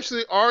of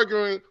actually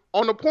arguing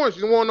on the points.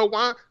 You want to know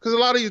why? Because a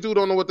lot of these dudes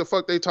don't know what the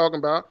fuck they talking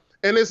about.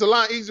 And it's a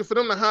lot easier for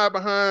them to hide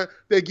behind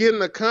they get in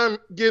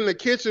the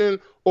kitchen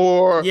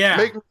or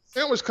make a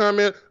sandwich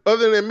comment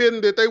other than admitting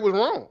that they was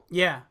wrong.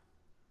 Yeah.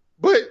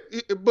 But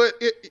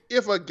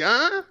if a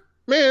guy,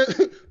 man,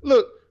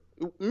 look,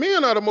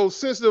 men are the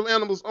most sensitive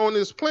animals on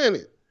this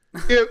planet.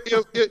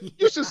 If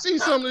you should see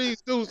some of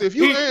these dudes, if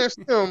you ask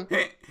them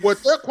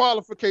what their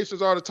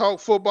qualifications are to talk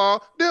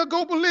football, they'll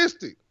go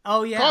ballistic.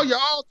 Oh, yeah. Call you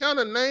all kind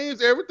of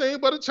names, everything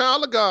but a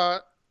child of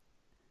God.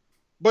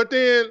 But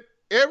then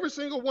every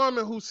single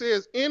woman who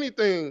says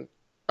anything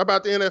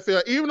about the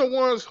NFL, even the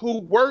ones who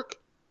work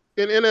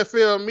in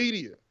NFL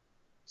media,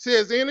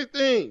 says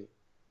anything,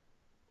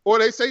 or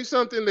they say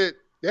something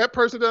that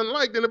person doesn't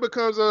like, then it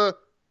becomes a,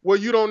 well,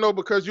 you don't know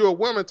because you're a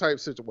woman type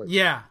situation.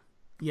 Yeah.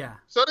 Yeah.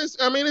 So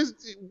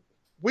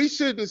we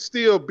shouldn't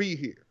still be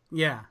here.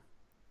 Yeah.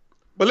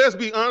 But let's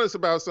be honest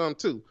about something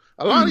too.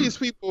 A lot of these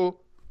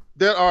people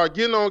that are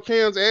getting on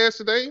Cam's ass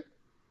today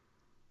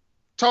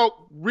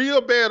talk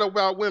real bad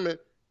about women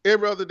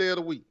every other day of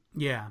the week.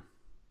 Yeah.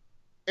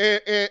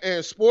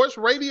 And sports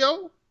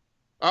radio,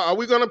 are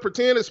we going to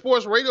pretend that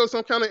sports radio is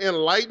some kind of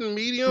enlightened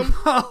medium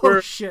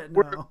where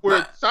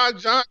side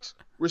jocks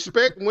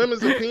respect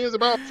women's opinions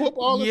about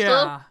football and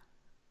stuff?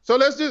 So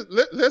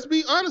let's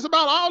be honest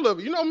about all of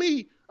it. You know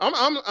me,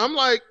 I'm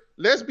like,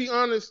 let's be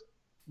honest,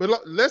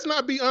 But let's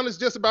not be honest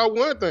just about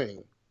one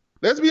thing.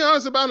 Let's be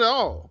honest about it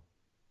all.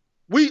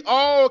 We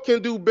all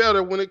can do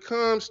better when it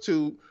comes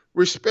to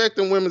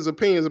respecting women's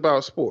opinions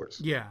about sports.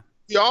 Yeah.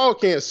 We all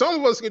can. Some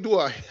of us can do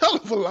a hell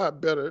of a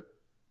lot better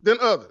than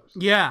others.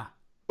 Yeah.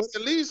 But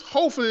at least,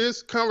 hopefully,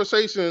 this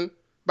conversation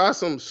by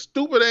some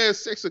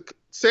stupid-ass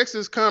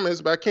sexist comments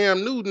by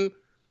Cam Newton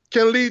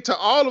can lead to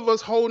all of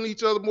us holding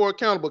each other more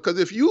accountable. Because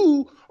if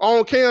you are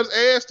on Cam's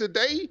ass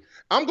today,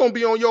 I'm going to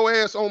be on your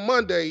ass on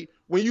Monday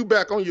when you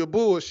back on your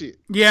bullshit.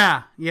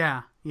 Yeah.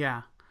 Yeah,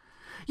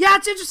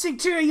 it's interesting,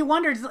 too. You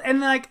wonder,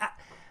 and like,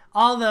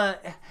 all the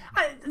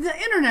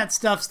internet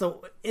stuff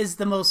is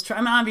the most, I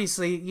mean,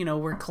 obviously, you know,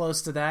 we're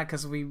close to that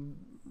because we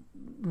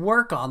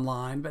work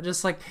online, but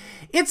just like,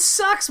 it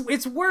sucks.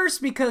 It's worse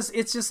because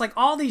it's just like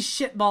all these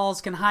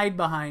shitballs can hide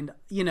behind,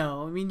 you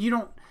know, I mean, you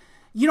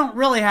don't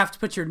really have to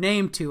put your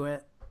name to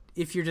it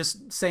if you're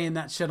just saying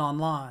that shit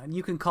online.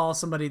 You can call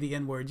somebody the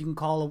N-word. You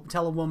can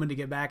tell a woman to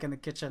get back in the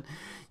kitchen.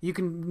 You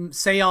can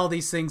say all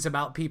these things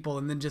about people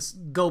and then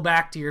just go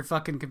back to your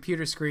fucking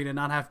computer screen and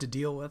not have to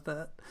deal with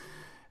it.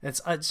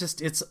 It's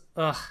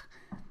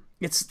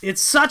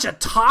such a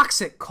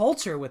toxic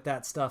culture with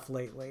that stuff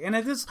lately.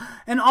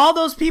 And all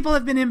those people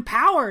have been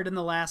empowered in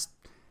the last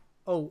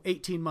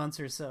 18 months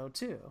or so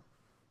too.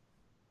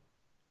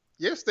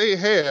 Yes, they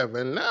have.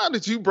 And now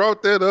that you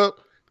brought that up,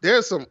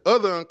 there's some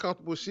other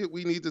uncomfortable shit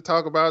we need to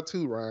talk about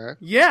too, Ryan.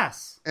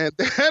 Yes. And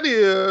that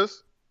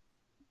is,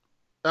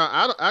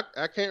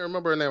 I can't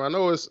remember her name. I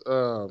know it's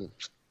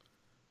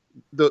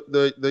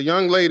the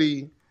young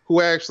lady who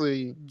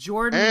actually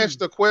asked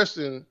the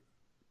question.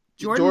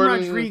 Jordan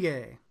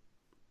Rodriguez.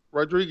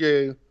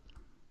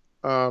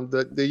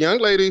 The young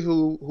lady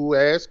who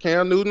asked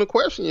Cam Newton a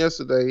question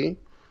yesterday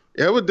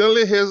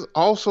evidently has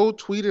also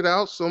tweeted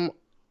out some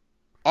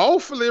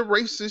awfully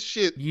racist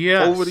shit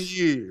over the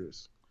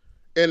years.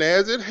 And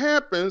as it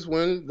happens,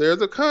 when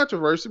there's a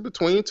controversy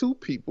between two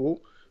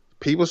people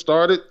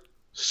started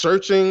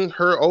searching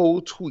her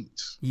old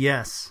tweets.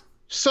 Yes.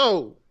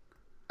 So,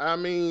 I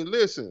mean,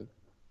 listen.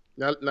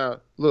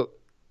 Now, look,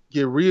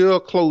 get real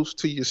close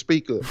to your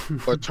speaker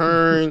or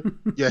turn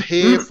your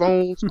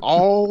headphones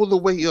all the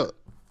way up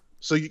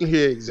so you can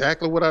hear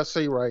exactly what I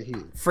say right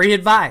here. Free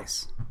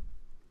advice.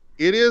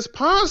 It is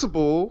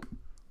possible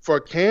for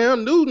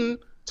Cam Newton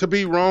to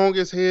be wrong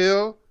as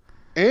hell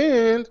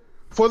and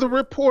for the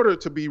reporter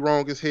to be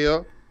wrong as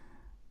hell.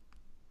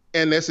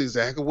 And that's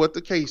exactly what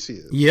the case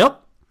is. Yep.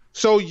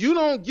 So you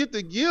don't get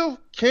to give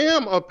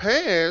Cam a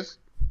pass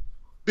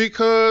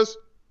because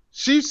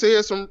she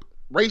said some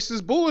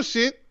racist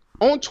bullshit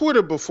on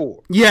Twitter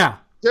before. Yeah.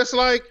 Just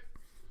like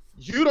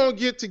you don't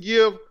get to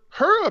give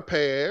her a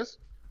pass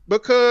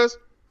because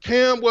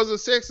Cam was a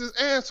sexist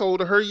asshole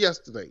to her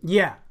yesterday.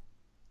 Yeah.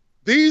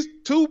 These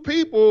two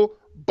people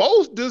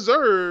both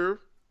deserve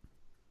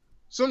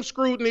some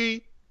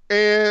scrutiny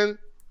and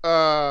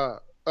a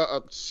lot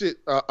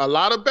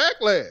of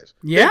backlash.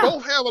 Yeah. They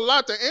both have a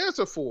lot to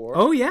answer for.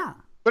 Oh, yeah.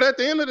 But at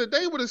the end of the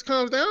day, what this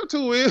comes down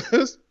to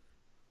is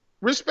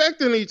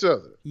respecting each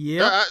other.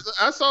 Yeah.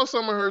 I saw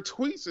some of her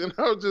tweets and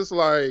I was just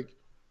like,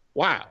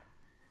 wow.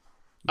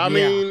 I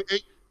mean,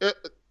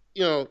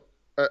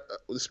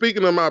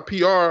 speaking of my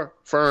PR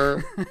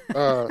firm,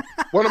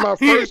 one of my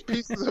first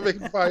pieces of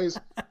advice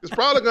is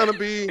probably going to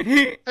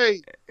be,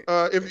 hey,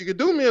 if you could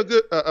do me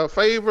a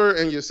favor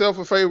and yourself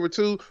a favor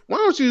too, why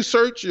don't you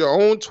search your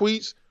own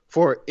tweets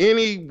for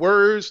any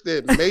words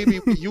that maybe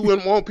you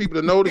wouldn't want people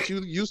to know that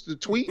you used to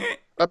tweet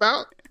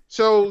about?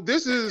 So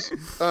this is,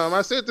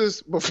 I said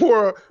this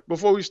before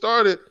we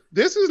started,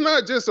 this is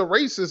not just a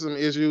racism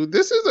issue.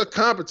 This is a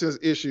competence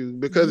issue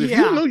because if you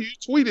know you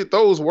tweeted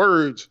those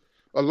words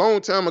a long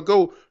time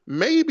ago,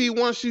 maybe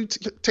once you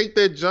take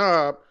that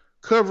job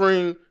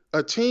covering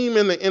a team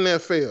in the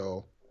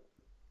NFL,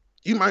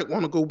 you might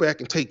want to go back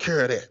and take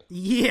care of that.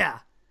 Yeah.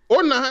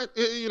 Or not,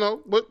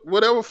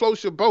 whatever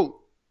floats your boat.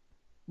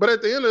 But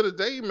at the end of the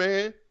day,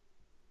 man,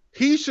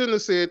 he shouldn't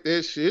have said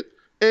that shit,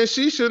 and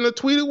she shouldn't have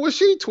tweeted what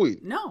she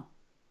tweeted. No.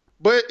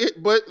 But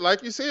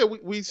like you said,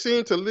 we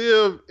seem to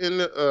live in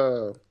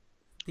the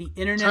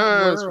internet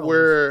times world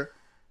where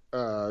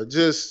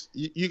just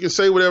you can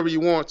say whatever you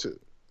want to.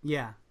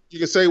 Yeah. You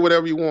can say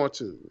whatever you want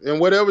to. And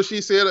whatever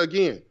she said,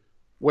 again,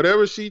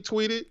 whatever she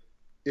tweeted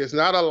is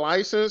not a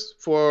license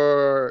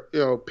for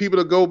people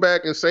to go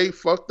back and say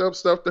fucked up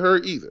stuff to her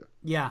either.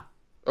 Yeah.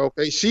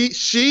 Okay.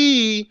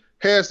 She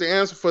has the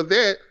answer for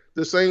that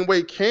the same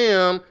way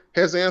Cam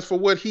has the answer for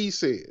what he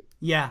said.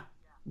 Yeah.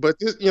 But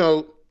this,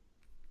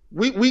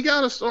 we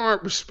got to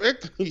start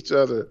respecting each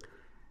other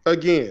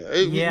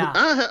again.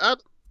 Yeah.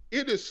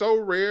 It is so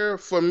rare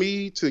for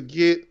me to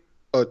get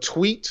a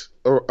tweet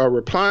or a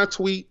reply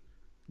tweet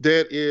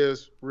that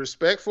is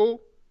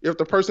respectful if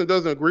the person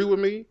doesn't agree with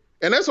me.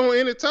 And that's on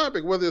any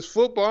topic, whether it's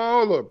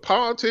football or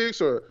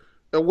politics or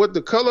what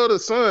the color of the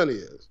sun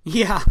is.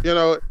 Yeah.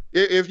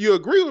 If you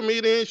agree with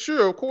me, then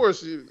sure, of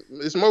course,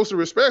 it's mostly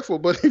respectful.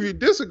 But if you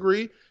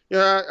disagree,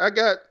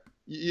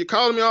 you're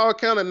calling me all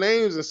kind of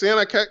names and saying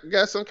I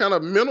got some kind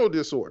of mental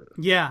disorder.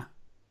 Yeah.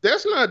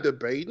 That's not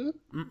debating.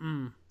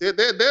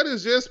 That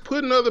is just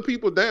putting other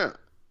people down.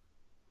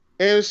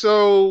 And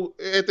so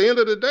at the end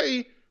of the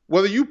day,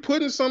 whether you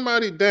putting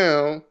somebody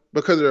down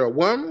because they're a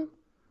woman,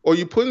 or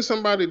you putting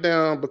somebody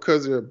down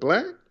because they're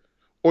black,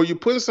 or you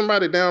putting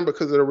somebody down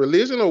because of their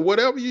religion, or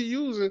whatever you're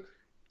using,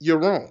 you're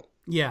wrong.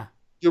 Yeah.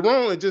 You're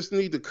wrong and just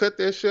need to cut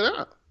that shit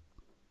out.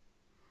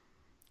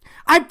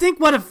 I think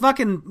what a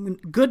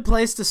fucking good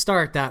place to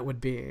start that would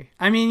be.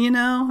 I mean, you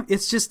know,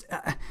 it's just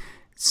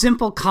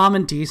simple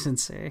common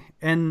decency.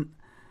 And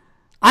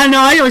I don't know,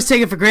 I always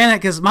take it for granted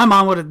because my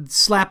mom would have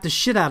slapped the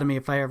shit out of me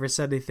if I ever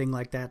said anything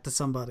like that to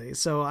somebody.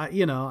 So,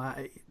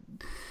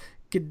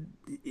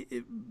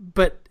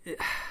 but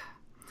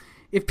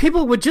if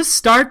people would just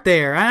start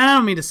there, I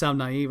don't mean to sound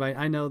naive.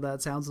 I know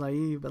that sounds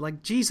naive, but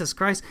like, Jesus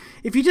Christ,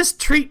 if you just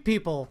treat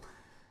people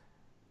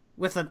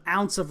with an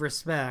ounce of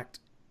respect,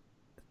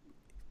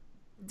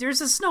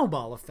 there's a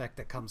snowball effect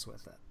that comes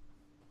with it.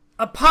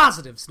 A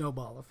positive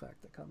snowball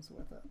effect that comes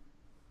with it.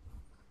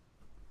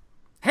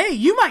 Hey,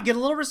 you might get a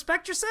little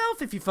respect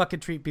yourself if you fucking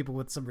treat people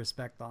with some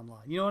respect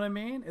online. You know what I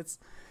mean?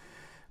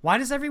 Why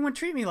does everyone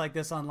treat me like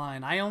this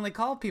online? I only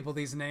call people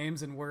these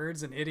names and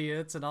words and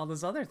idiots and all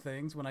those other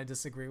things when I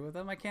disagree with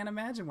them. I can't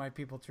imagine why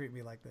people treat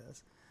me like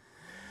this.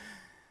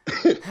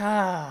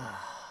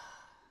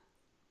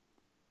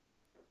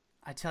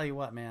 I tell you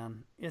what,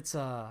 man, it's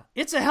a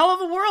hell of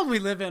a world we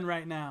live in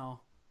right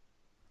now.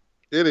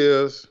 It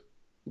is.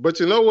 But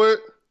you know what?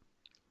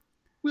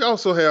 We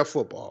also have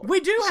football. We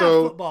do have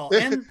football.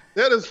 And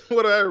that is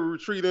what I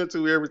retreat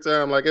into every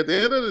time. Like, at the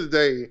end of the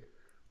day,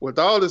 with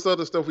all this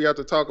other stuff we have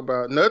to talk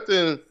about,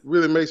 nothing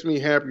really makes me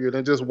happier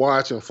than just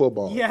watching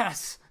football.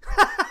 Yes.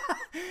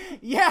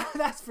 Yeah,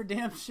 that's for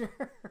damn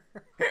sure.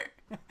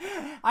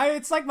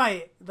 It's like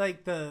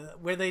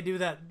where they do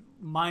that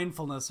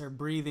mindfulness or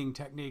breathing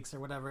techniques or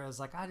whatever. It's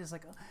like, oh,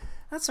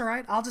 that's all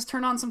right. I'll just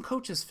turn on some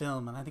coaches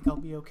film and I think I'll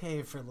be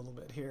okay for a little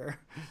bit here.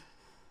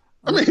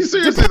 I mean,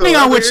 seriously, depending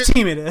on which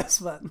team it is,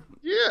 but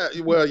yeah,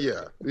 well,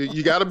 yeah,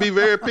 you got to be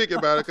very picky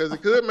about it because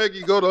it could make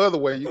you go the other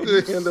way. You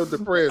could end up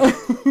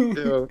depressed.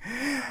 You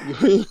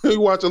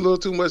watch a little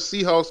too much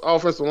Seahawks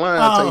offensive line.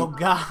 Oh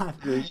God,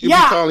 you be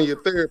calling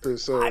your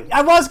therapist. So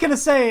I was gonna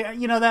say,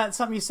 that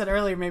something you said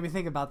earlier made me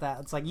think about that.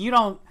 It's like you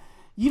don't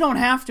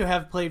have to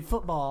have played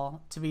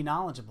football to be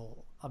knowledgeable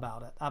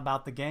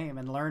about the game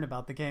and learn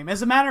about the game.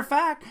 As a matter of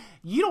fact,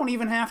 you don't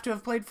even have to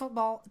have played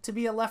football to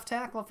be a left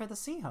tackle for the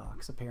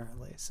Seahawks,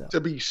 apparently. So to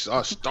be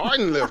a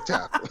starting left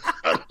tackle,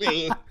 I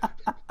mean,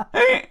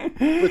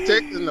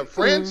 protecting the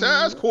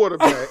franchise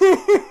quarterback.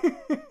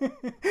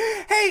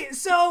 Hey,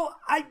 so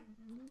I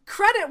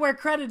credit where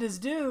credit is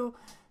due.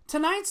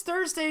 Tonight's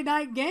Thursday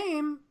night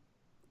game,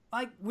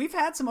 like, we've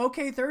had some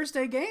okay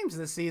Thursday games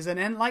this season,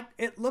 and like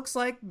it looks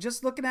like,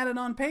 just looking at it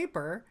on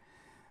paper,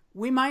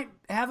 we might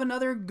have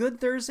another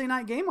good Thursday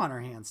night game on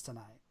our hands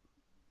tonight.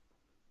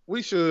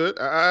 We should.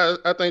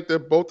 I think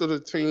that both of the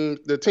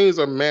teams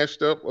are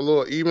matched up a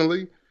little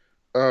evenly.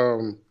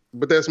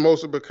 But that's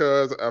mostly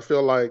because I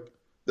feel like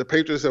the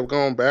Patriots have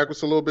gone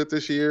backwards a little bit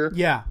this year.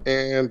 Yeah.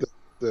 And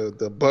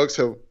the Bucks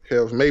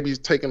have maybe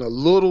taken a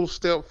little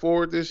step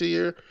forward this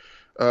year.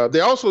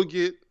 They also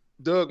get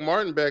Doug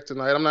Martin back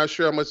tonight. I'm not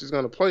sure how much he's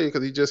going to play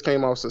because he just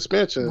came off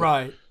suspension.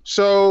 Right.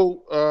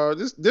 So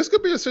this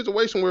could be a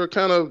situation where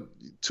kind of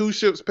two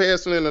ships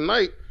passing in the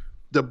night,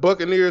 the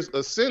Buccaneers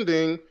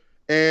ascending,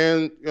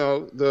 and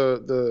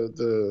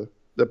the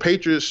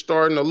Patriots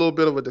starting a little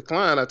bit of a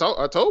decline. I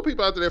told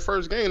people after their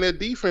first game that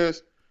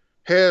defense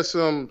has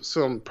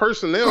some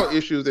personnel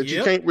issues that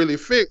you can't really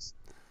fix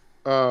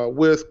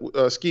with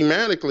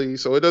schematically.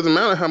 So it doesn't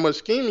matter how much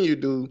scheming you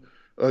do.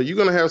 You're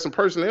going to have some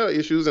personnel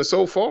issues. And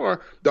so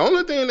far, the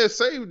only thing that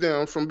saved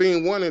them from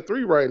being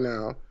 1-3 right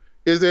now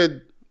is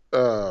that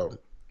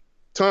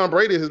Tom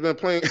Brady has been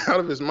playing out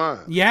of his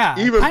mind. Yeah,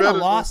 even kind of better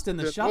lost in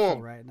the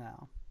shuffle right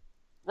now.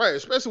 Right,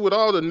 especially with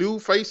all the new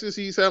faces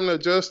he's having to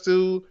adjust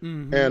to,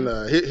 and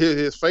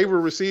his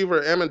favorite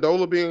receiver,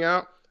 Amendola, being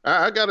out.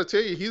 I got to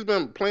tell you, he's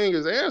been playing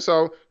his ass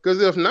off,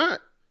 because if not,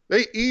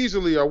 they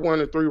easily are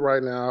 1-3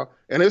 right now,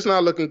 and it's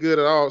not looking good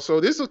at all. So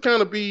this will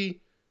kind of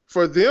be,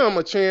 for them,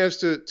 a chance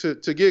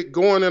to get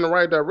going in the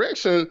right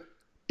direction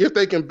if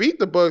they can beat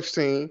the Bucs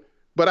team.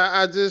 But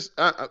I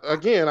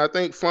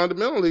think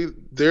fundamentally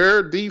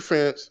their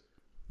defense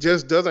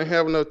just doesn't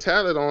have enough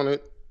talent on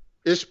it,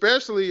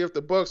 especially if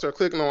the Bucs are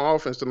clicking on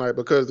offense tonight,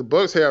 because the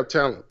Bucs have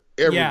talent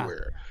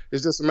everywhere. Yeah.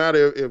 It's just a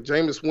matter if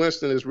Jameis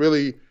Winston is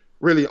really,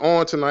 really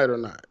on tonight or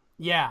not.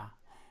 Yeah.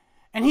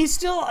 And he's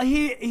still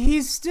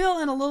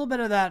in a little bit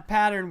of that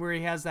pattern where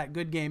he has that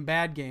good game,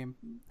 bad game,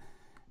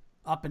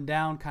 up and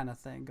down kind of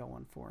thing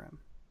going for him.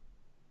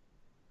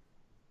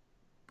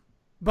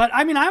 But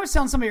I mean, I was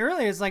telling somebody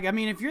earlier, it's like, I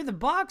mean, if you're the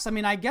Bucs, I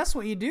mean, I guess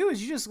what you do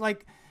is you just,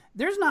 like,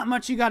 there's not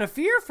much you got to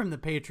fear from the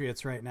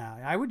Patriots right now.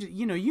 I would,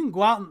 you can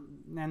go out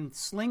and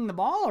sling the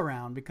ball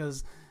around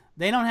because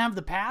they don't have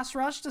the pass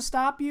rush to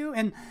stop you.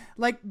 And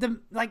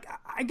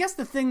I guess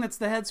the thing that's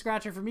the head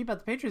scratcher for me about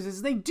the Patriots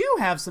is they do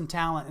have some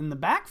talent in the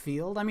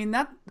backfield. I mean,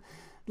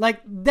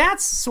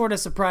 that's sort of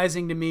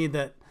surprising to me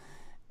that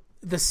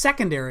the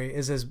secondary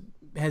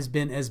has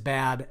been as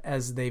bad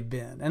as they've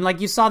been. And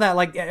like you saw that,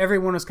 like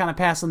everyone was kind of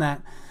passing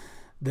that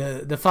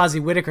the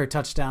Fozzie Whitaker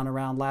touchdown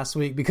around last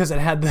week because it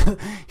had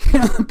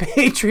the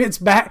Patriots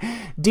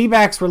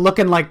D-backs were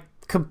looking like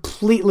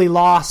completely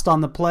lost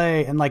on the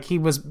play, and like he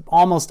was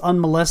almost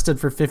unmolested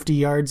for 50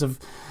 yards of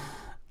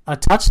a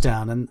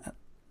touchdown, and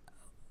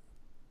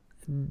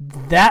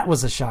that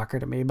was a shocker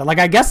to me. But like,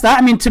 I guess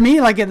to me,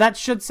 like that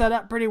should set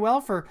up pretty well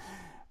for,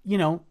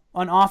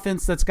 an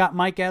offense that's got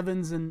Mike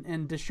Evans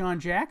and Deshaun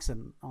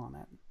Jackson on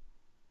it.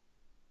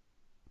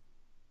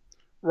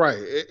 Right.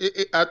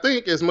 I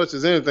think as much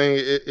as anything,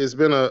 it's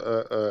been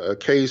a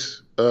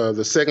case of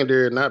the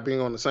secondary not being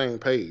on the same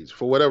page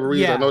for whatever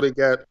reason. Yeah. I know they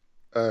got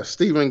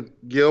Stephon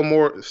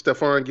Gilmore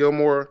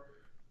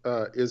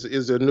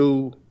is a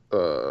new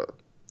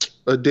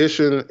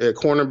addition at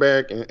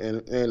cornerback,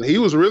 and he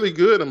was really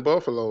good in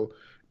Buffalo.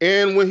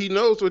 And when he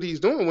knows what he's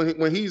doing,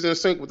 when he's in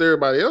sync with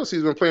everybody else,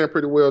 he's been playing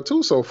pretty well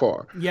too so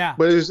far. Yeah.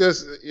 But it's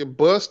just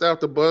bust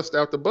after bust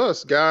after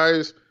bust.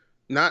 Guys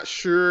not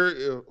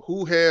sure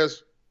who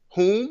has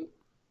whom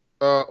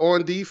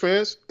on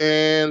defense,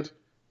 and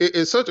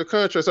it's such a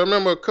contrast. I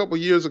remember a couple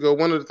years ago,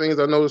 one of the things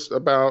I noticed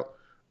about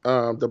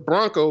the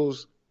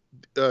Broncos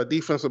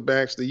defensive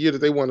backs the year that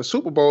they won the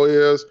Super Bowl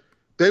is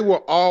they were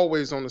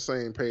always on the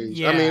same page.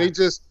 Yeah. I mean, it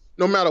just,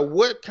 no matter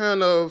what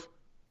kind of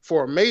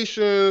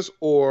formations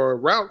or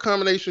route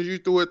combinations you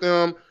threw at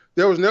them,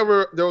 there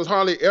was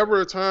hardly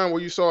ever a time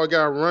where you saw a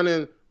guy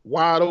running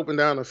wide open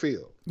down the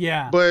field.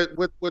 Yeah. But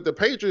with the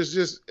Patriots,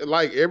 just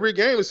like every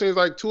game, it seems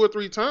like 2 or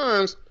 3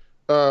 times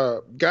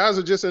guys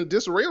are just in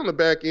disarray on the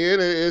back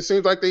end, and it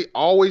seems like they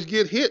always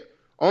get hit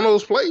on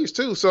those plays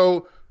too.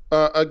 So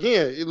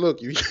again, look,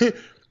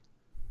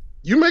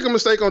 you make a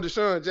mistake on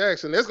Deshaun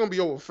Jackson, that's going to be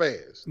over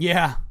fast.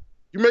 Yeah.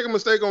 You make a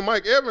mistake on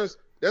Mike Evans,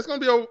 that's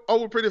going to be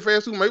over pretty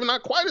fast too. Maybe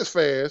not quite as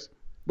fast,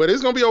 but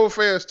it's going to be over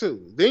fast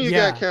too. Then you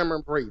got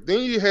Cameron Brate.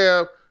 Then you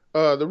have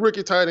the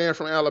rookie tight end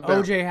from Alabama.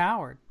 O.J.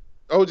 Howard.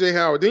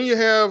 Then you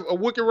have a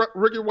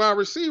rookie wide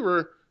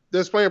receiver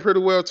that's playing pretty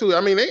well too.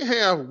 I mean, they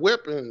have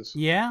weapons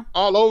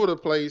all over the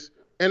place.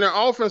 And their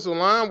offensive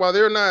line, while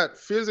they're not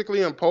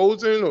physically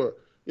imposing or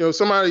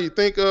somebody you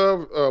think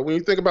of when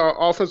you think about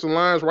offensive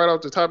lines right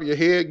off the top of your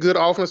head, good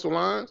offensive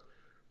lines,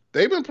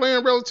 they've been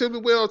playing relatively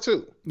well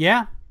too.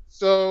 Yeah.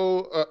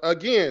 So,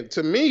 again,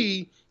 to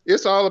me,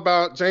 it's all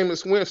about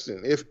Jameis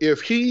Winston.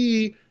 If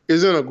he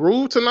is in a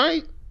groove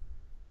tonight,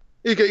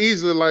 he could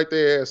easily light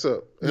their ass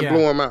up and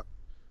blow them out.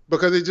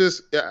 Because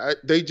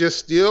they just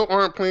still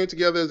aren't playing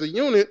together as a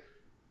unit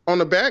on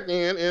the back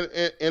end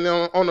and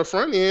on the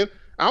front end.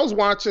 I was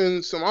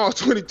watching some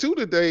All-22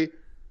 today,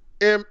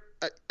 and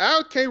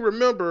I can't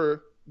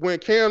remember when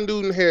Cam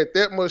Newton had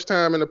that much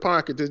time in the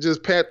pocket to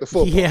just pat the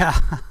football. Yeah.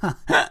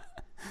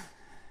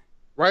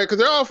 Right? Because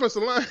their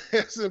offensive line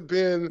hasn't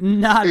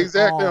been not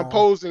exactly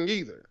imposing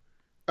either.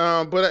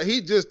 But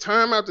he just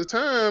time after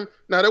time,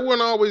 now there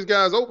weren't always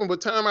guys open, but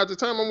time after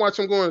time I'm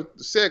watching him going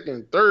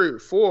second,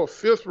 third, fourth,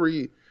 fifth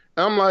read.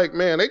 I'm like,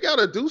 man, they got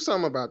to do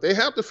something about it. They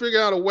have to figure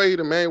out a way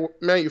to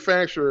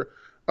manufacture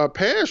a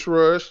pass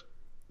rush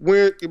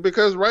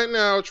because right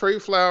now Trey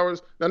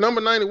Flowers, now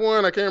number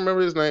 91, I can't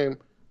remember his name.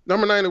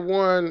 Number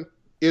 91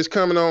 is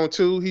coming on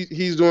too.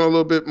 He's doing a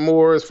little bit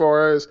more as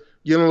far as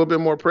getting a little bit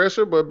more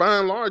pressure, but by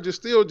and large, it's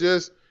still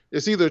just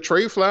it's either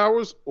Trey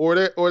Flowers or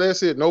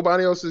that's it.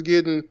 Nobody else is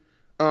getting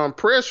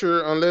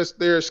pressure unless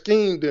they're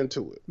schemed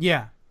into it.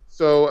 Yeah.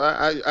 So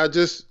I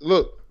just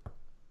look.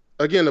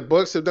 Again, the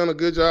Bucs have done a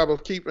good job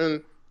of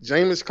keeping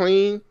Jameis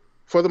clean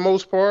for the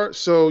most part.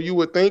 So you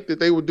would think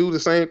that they would do the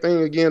same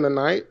thing again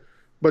tonight.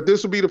 But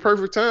this would be the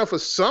perfect time for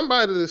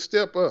somebody to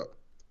step up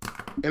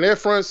in that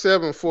front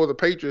seven for the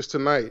Patriots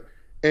tonight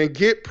and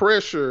get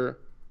pressure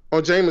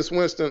on Jameis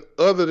Winston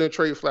other than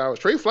Trey Flowers.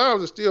 Trey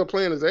Flowers is still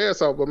playing his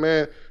ass off. But,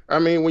 man, I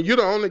mean, when you're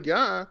the only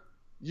guy,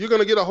 you're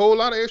going to get a whole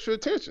lot of extra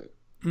attention.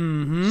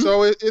 Mm-hmm.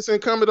 So it's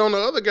incumbent on the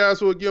other guys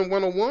who are getting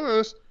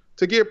one-on-ones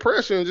to get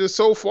pressure, and just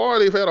so far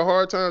they've had a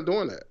hard time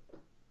doing that.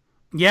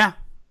 Yeah.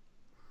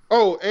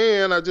 Oh,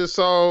 and I just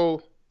saw,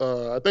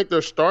 I think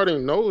they're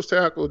starting nose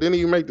tackle. Didn't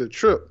even make the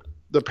trip.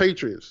 The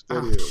Patriots,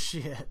 that is.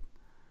 Shit.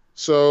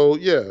 So,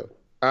 yeah.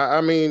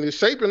 I mean, it's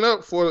shaping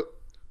up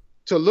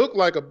to look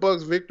like a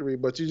Bucs victory,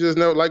 but you just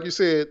know, like you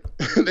said,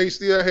 they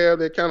still have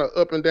that kind of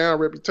up and down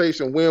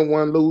reputation, win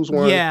one, lose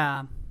one.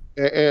 Yeah.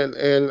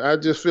 And I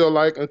just feel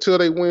like until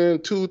they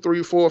win 2,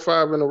 3, 4,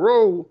 5 in a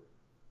row,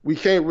 we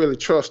can't really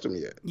trust them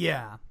yet.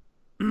 Yeah.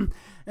 And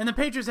the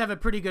Patriots have a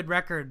pretty good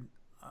record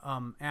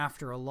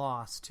after a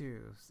loss,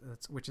 too,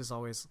 which is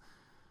always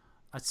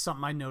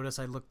something I noticed.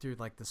 I looked through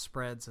like the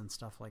spreads and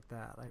stuff like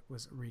that. I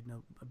was reading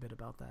a bit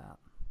about that.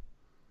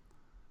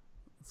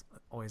 It's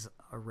always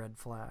a red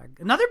flag.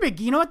 Another big,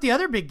 the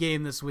other big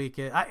game this week,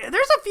 there's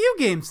a few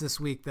games this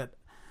week that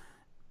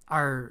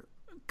are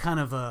kind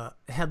of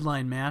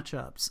headline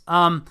matchups.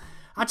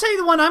 I'll tell you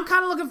the one I'm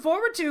kind of looking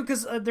forward to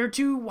because they're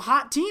two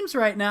hot teams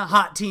right now.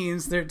 Hot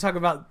teams. They're talking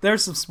about,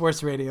 there's some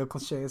sports radio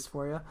cliches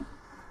for you.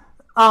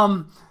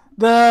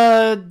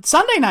 The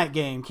Sunday night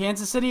game,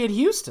 Kansas City at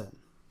Houston.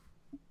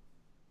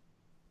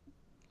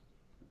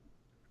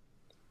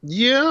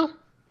 Yeah,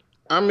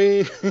 I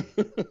mean,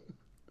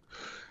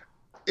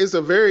 it's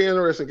a very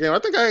interesting game. I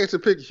think I actually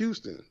picked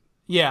Houston.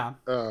 Yeah.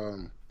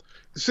 Um,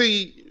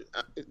 See,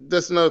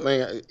 that's another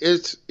thing.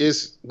 It's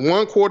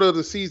 1/4 of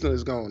the season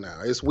is gone now.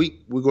 It's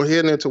week. We're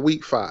heading into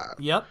week 5,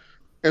 Yep.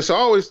 and so I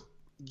always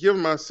give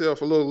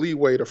myself a little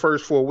leeway the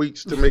first 4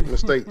 weeks to make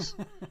mistakes.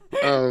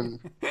 Um,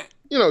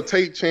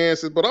 take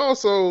chances, but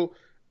also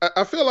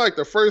I feel like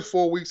the first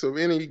 4 weeks of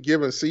any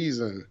given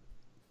season,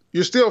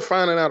 you're still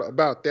finding out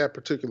about that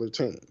particular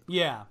team.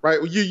 Yeah. Right?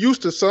 You're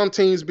used to some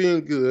teams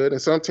being good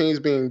and some teams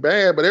being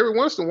bad, but every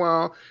once in a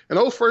while, in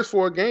those first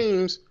 4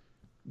 games,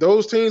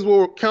 those teams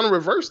will kind of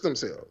reverse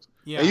themselves.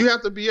 Yeah. And you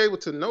have to be able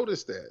to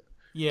notice that.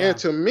 Yeah. And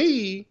to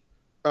me,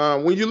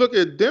 when you look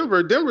at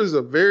Denver, Denver is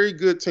a very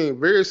good team,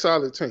 very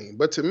solid team.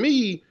 But to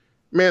me,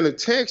 man, the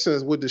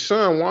Texans with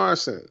Deshaun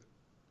Watson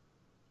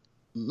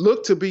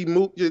look to be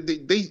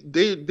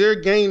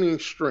they're gaining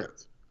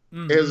strength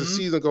as the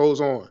season goes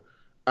on.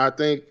 I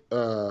think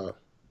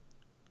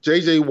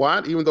J.J.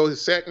 Watt, even though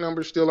his sack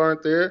numbers still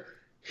aren't there,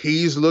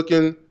 he's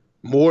looking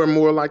more and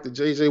more like the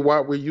J.J.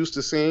 Watt we're used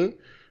to seeing.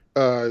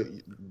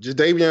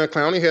 Jadeveon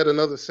Clowney had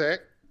another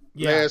sack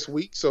last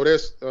week, so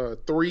that's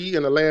 3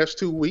 in the last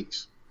 2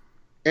 weeks.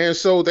 And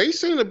so they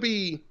seem to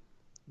be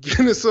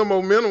getting some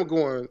momentum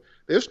going.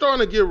 They're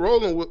starting to get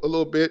rolling a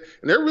little bit,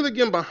 and they're really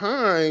getting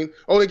behind.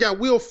 Oh, they got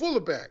Will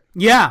Fuller back.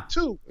 Yeah.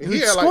 2. And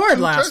he had scored like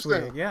 2 last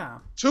touchdowns. Week. Yeah.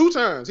 2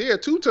 times. He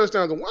had 2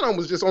 touchdowns, and one of them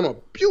was just on a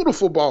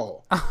beautiful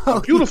ball. A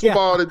beautiful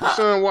ball that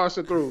Deshaun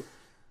Watson threw.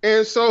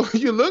 And so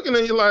you're looking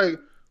and you're like,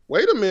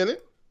 wait a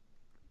minute.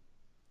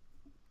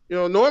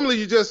 Normally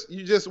you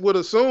just would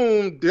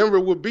assume Denver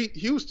would beat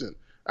Houston.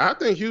 I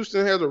think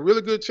Houston has a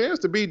really good chance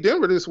to beat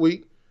Denver this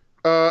week,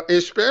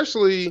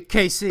 especially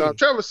KC.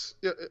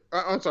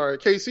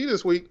 KC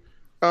this week.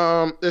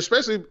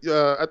 Especially,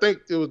 I think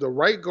it was the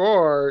right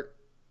guard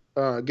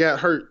got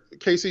hurt.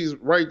 KC's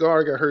right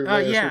guard got hurt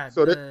last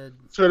week.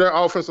 So their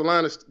offensive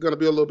line is going to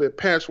be a little bit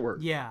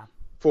patchwork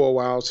for a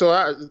while. So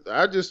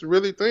I just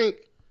really think,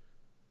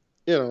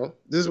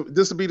 this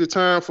will be the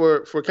time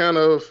for kind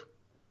of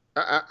 –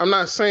 I'm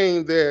not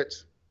saying that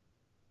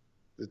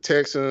the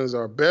Texans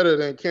are better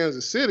than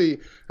Kansas City.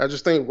 I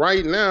just think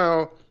right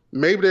now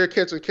maybe they're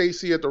catching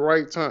KC at the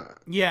right time.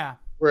 Yeah.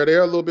 Where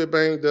they're a little bit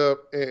banged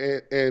up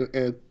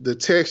and the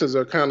Texans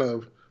are kind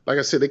of, like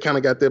I said, they kind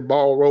of got their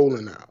ball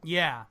rolling now.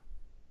 Yeah.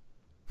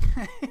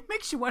 It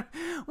makes you wonder,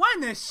 why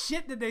in the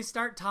shit did they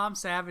start Tom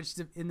Savage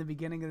in the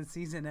beginning of the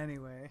season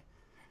anyway?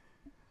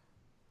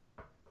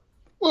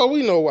 Well,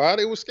 we know why.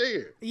 They were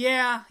scared.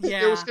 Yeah.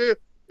 They were scared.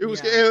 It was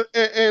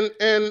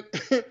and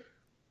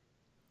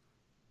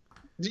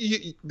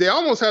they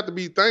almost have to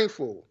be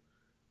thankful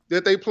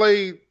that they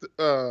played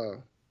the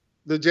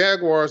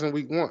Jaguars in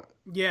week 1.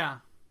 Yeah.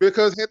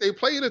 Because had they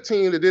played a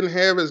team that didn't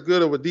have as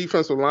good of a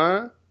defensive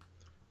line,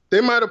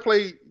 they might have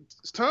played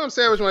 – Tom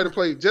Savage might have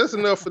played just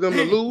enough for them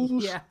to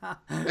lose,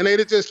 and they'd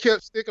have just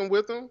kept sticking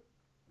with them.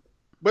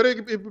 But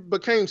it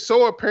became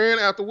so apparent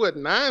after,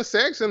 9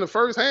 sacks in the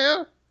first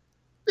half,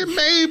 that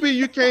maybe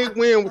you can't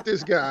win with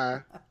this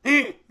guy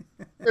in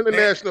the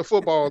National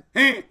Football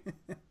League.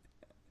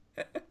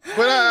 But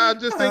I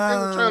just think they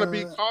were trying to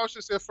be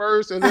cautious at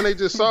first, and then they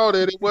just saw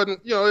that it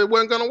wasn't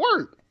going to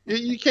work.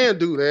 You can't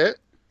do that.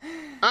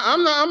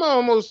 I'm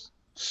almost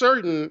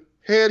certain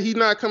had he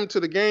not come to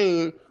the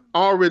game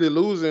already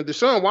losing,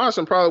 Deshaun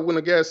Watson probably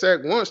wouldn't have got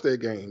sacked once that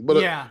game.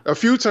 But a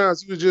few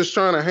times he was just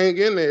trying to hang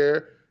in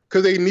there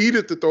because they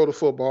needed to throw the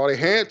football. They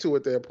had to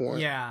at that point.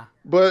 Yeah.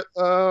 But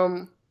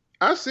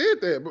I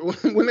said that.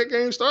 But when that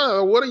game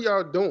started, what are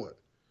y'all doing?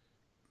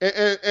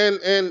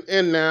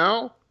 And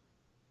now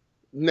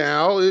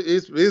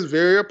it's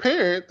very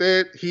apparent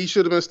that he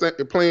should have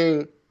been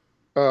playing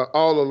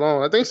all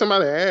along. I think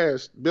somebody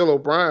asked Bill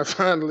O'Brien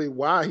finally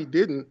why he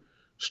didn't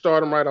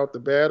start him right off the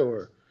bat,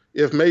 or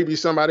if maybe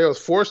somebody else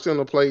forced him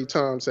to play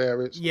Tom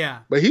Savage. Yeah.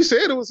 But he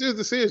said it was his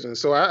decision.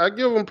 So I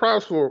give him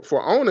props for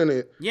owning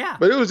it. Yeah.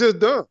 But it was just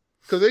dumb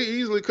because they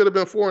easily could have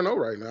been 4-0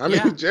 right now. I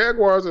mean, the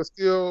Jaguars are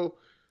still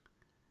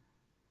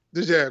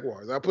the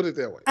Jaguars. I'll put it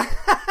that way.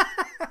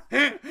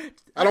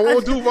 I don't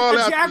want to do all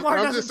that.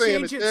 I'm just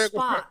saying the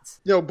Jaguars,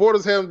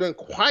 Bortles haven't been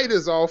quite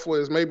as awful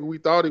as maybe we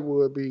thought he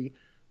would be.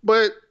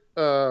 But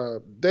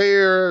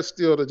they're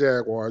still the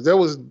Jaguars. That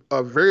was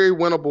a very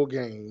winnable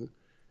game.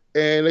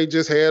 And they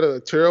just had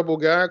a terrible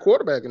guy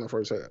quarterback in the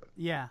first half.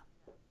 Yeah.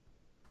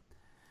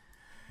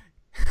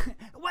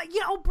 Well,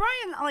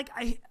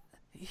 O'Brien,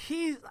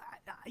 he's,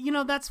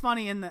 that's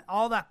funny in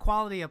all that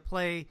quality of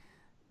play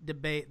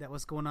debate that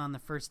was going on the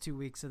first 2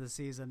 weeks of the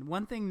season.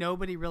 One thing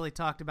nobody really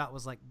talked about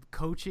was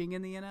coaching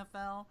in the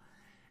NFL.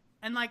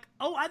 And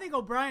I think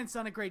O'Brien's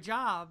done a great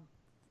job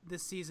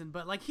this season,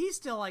 but he's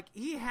still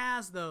he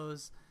has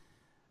those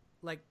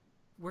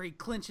where he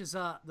clinches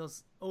up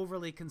those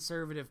overly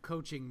conservative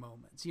coaching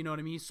moments. You know what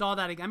I mean? You saw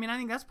that. I mean, I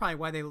think that's probably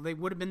why they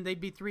would have been,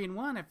 they'd be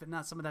 3-1 if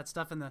not some of that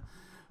stuff in the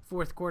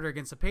fourth quarter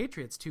against the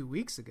Patriots 2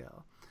 weeks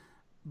ago.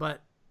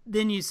 But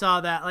then you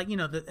saw that, like,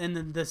 and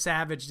then the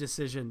Savage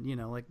decision,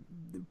 like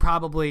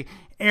probably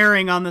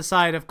erring on the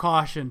side of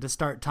caution to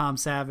start Tom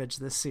Savage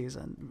this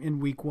season in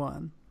week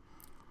 1.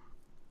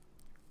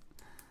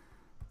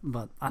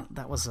 But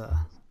that was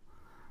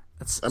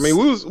we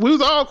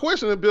was all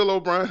questioning Bill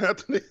O'Brien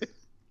after that.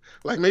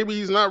 Like, maybe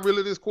he's not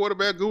really this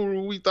quarterback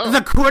guru we thought.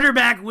 The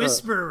quarterback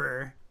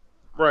whisperer.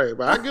 Right,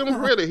 but I give him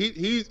credit.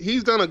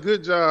 He's done a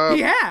good job.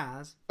 He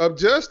has.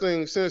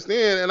 Adjusting since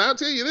then. And I'll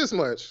tell you this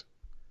much.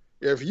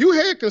 If you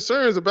had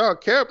concerns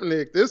about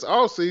Kaepernick this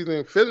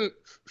offseason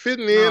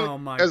fitting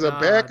in as a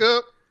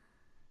backup,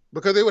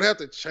 because they would have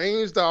to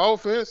change the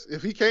offense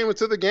if he came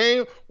into the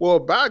game, well,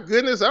 by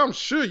goodness, I'm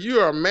sure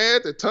you are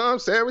mad that Tom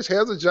Savage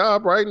has a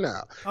job right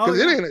now. Because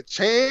it ain't a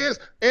chance,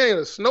 it ain't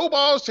a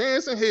snowball's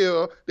chance in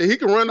hell that he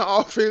can run the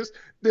offense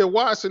that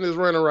Watson is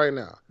running right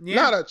now. Yeah.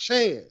 Not a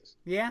chance.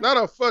 Yeah.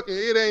 Not a fucking,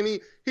 it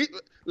ain't he.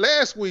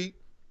 Last week,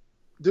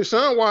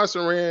 Deshaun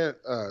Watson ran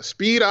a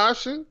speed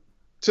option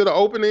to the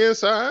open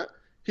inside.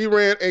 He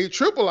ran a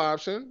triple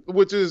option,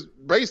 which is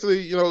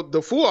basically,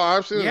 the full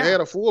option. Yeah. Had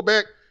a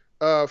fullback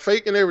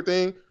fake and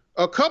everything.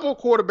 A couple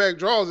quarterback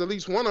draws, at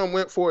least one of them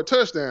went for a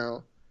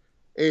touchdown.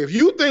 And if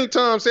you think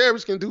Tom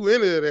Savage can do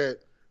any of that,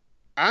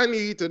 I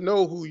need to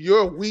know who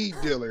your weed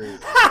dealer is.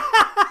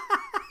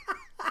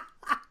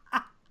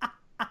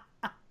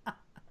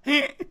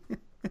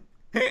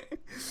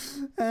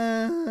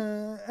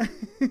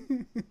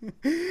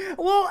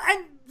 Well,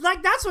 and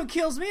like that's what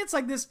kills me. It's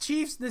like this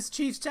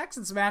Chiefs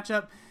Texans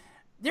matchup.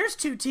 There's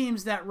two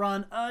teams that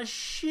run a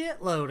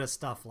shitload of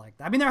stuff like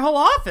that. I mean, their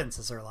whole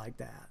offenses are like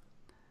that.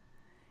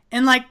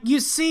 And like you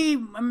see,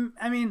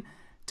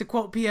 to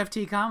quote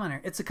PFT commenter,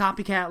 it's a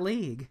copycat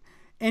league.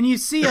 And you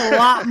see a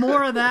lot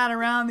more of that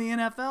around the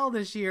NFL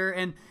this year.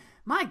 And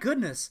my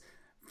goodness,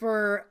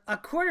 for a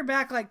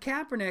quarterback like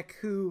Kaepernick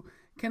who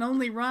can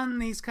only run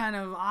these kind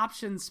of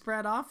option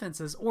spread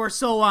offenses, or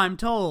so I'm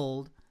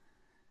told,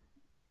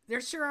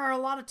 there sure are a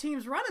lot of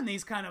teams running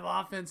these kind of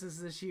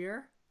offenses this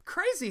year.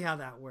 Crazy how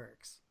that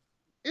works.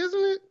 Isn't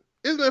it?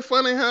 Isn't it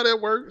funny how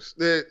that works?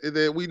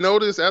 That we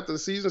notice after the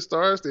season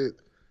starts that,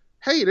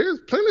 hey, there's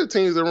plenty of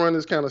teams that run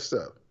this kind of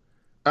stuff.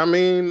 I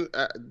mean,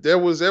 there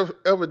was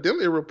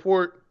evidently a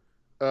report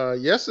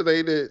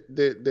yesterday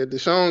that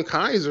Deshaun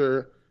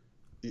Kaiser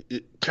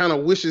kind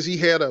of wishes he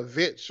had a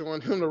vet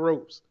showing him the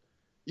ropes.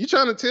 You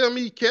trying to tell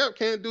me Cap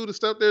can't do the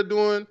stuff they're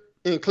doing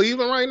in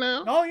Cleveland right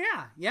now? Oh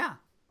yeah.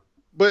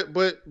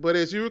 But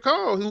as you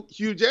recall,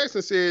 Hugh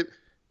Jackson said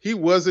he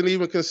wasn't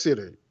even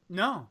considered.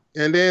 No.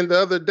 And then the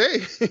other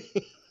day,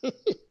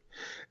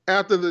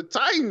 after the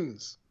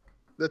Titans,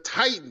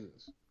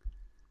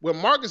 with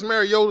Marcus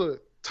Mariota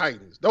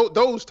Titans,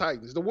 those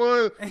Titans, the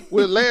one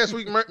where last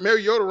week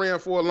Mariota ran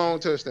for a long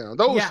touchdown,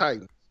 those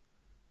Titans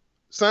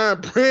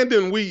signed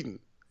Brandon Whedon.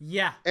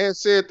 Yeah. And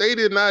said they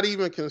did not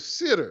even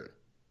consider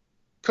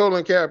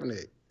Colin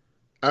Kaepernick.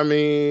 I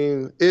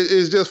mean,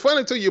 it's just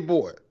funny to your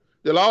boy.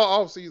 That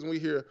all offseason we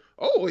hear,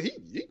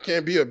 he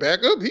can't be a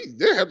backup.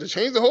 They have to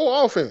change the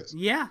whole offense.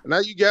 Yeah. Now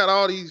you got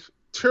all these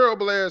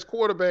terrible-ass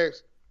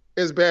quarterbacks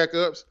as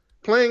backups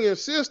playing in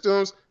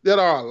systems that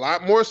are a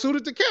lot more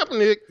suited to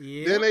Kaepernick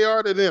than they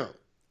are to them.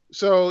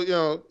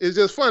 So, it's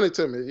just funny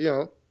to me,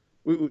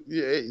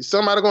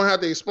 somebody going to have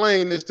to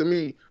explain this to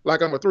me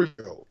like I'm a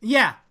 3-year-old.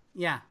 Yeah.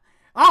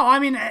 Oh, I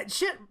mean,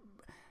 shit.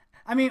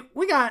 I mean,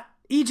 we got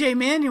E.J.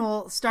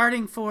 Manuel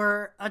starting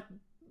for a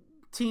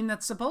team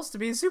that's supposed to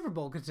be a Super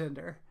Bowl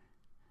contender.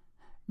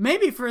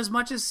 Maybe for as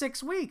much as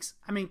 6 weeks.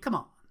 I mean, come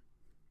on.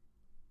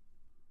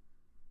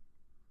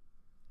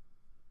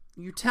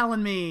 You're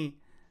telling me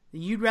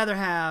you'd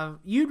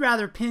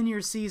rather pin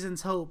your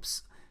season's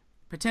hopes,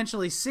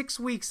 potentially 6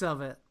 weeks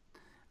of it,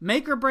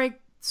 make or break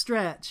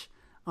stretch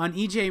on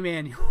E.J.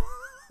 Manuel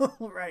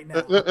right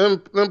now.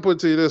 Let me put it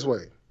to you this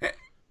way.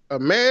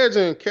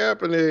 Imagine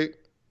Kaepernick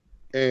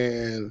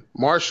and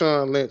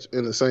Marshawn Lynch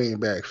in the same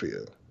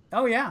backfield.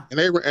 Oh yeah, and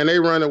they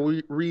run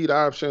a read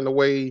option the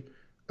way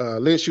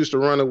Lynch used to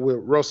run it with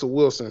Russell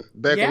Wilson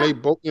back when they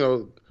both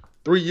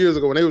 3 years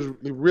ago when they was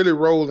really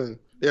rolling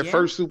their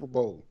first Super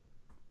Bowl.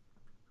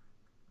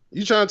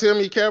 You trying to tell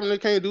me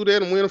Kaepernick can't do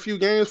that and win a few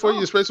games for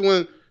you, especially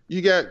when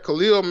you got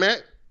Khalil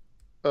Mack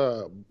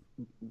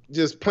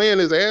just playing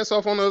his ass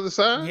off on the other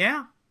side?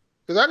 Yeah,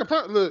 because I can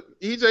probably look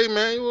E.J.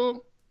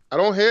 Manuel. I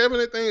don't have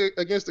anything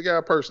against the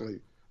guy personally,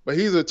 but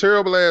he's a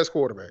terrible ass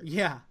quarterback.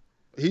 Yeah,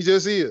 he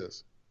just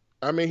is.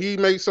 I mean, he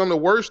makes some of the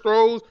worst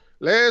throws.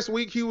 Last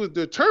week, he was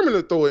determined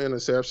to throw an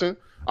interception.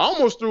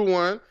 Almost threw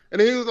one.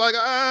 And then he was like,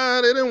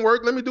 that didn't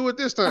work. Let me do it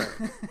this time.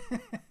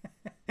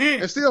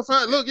 And still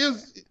fine. Look,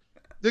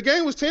 the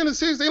game was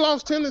 10-6. They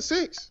lost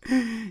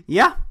 10-6.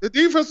 Yeah. The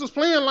defense was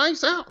playing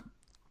lights out.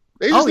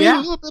 They just need a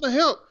little bit of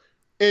help.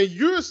 And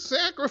you're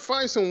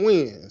sacrificing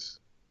wins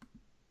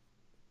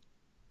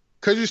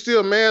because you're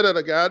still mad at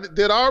a guy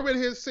that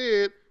already had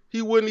said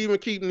he wouldn't even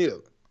keep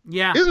kneeling.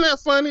 Yeah. Isn't that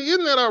funny?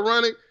 Isn't that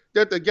ironic?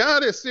 That the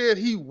guy that said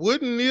he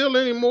wouldn't kneel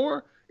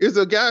anymore is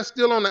a guy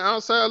still on the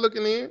outside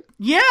looking in?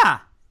 Yeah.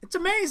 It's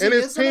amazing. And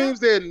it's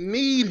teams that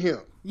need him.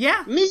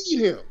 Yeah. Need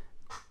him.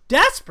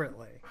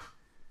 Desperately.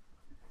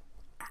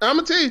 I'm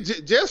gonna tell you,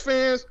 Jets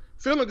fans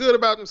feeling good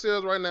about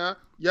themselves right now.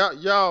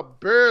 Y'all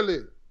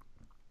barely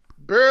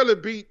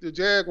beat the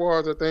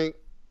Jaguars, I think,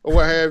 or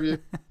what have you.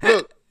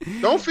 Look,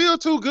 don't feel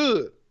too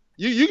good.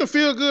 You can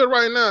feel good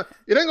right now.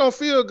 It ain't gonna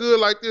feel good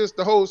like this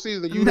the whole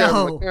season. You have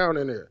McCown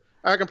in there.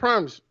 I can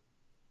promise you,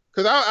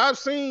 because I've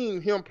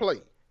seen him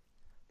play,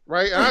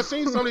 right? And I've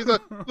seen some of these.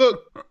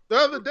 Look, the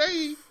other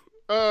day,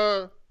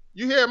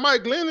 you had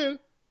Mike Glennon,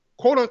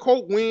 quote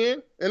unquote,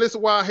 win, and this is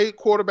why I hate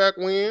quarterback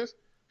wins.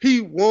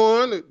 He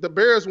won. The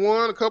Bears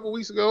won a couple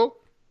weeks ago.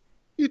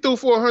 He threw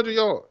for 100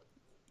 yards.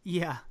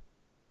 Yeah.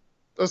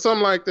 Or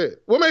something like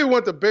that. Well, maybe it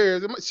wasn't the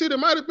Bears. It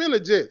might have been the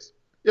Jets.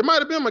 It might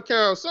have been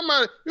McCown.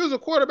 It was a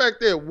quarterback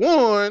that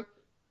won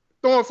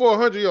throwing for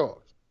 100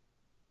 yards.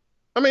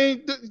 I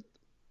mean,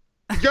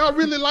 y'all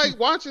really like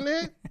watching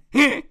that?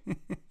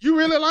 You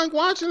really like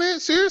watching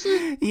that?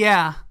 Seriously?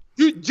 Yeah.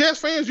 You Jets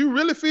fans, you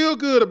really feel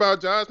good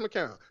about Josh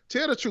McCown.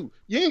 Tell the truth.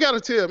 You ain't got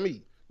to tell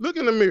me. Look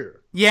in the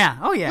mirror. Yeah.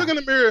 Oh, yeah. Look in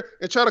the mirror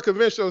and try to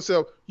convince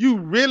yourself you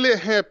really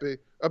happy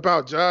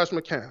about Josh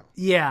McCown.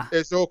 Yeah.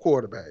 As your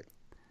quarterback.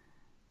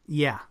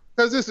 Yeah.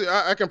 Because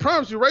I can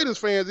promise you, Raiders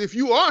fans, if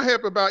you are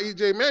happy about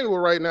E.J. Manuel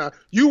right now,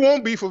 you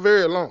won't be for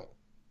very long.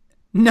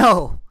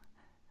 No.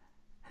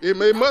 It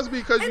must be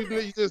because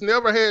you just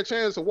never had a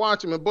chance to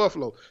watch him in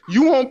Buffalo.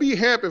 You won't be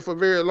happy for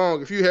very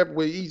long if you're happy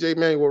with E.J.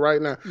 Manuel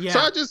right now. Yeah.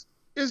 So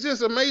it's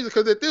just amazing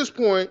because at this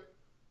point,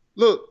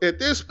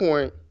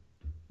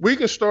 we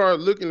can start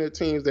looking at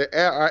teams that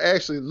are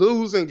actually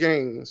losing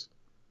games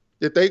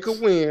that they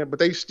could win, but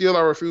they still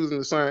are refusing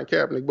to sign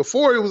Kaepernick.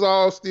 Before, it was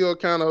all still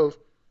kind of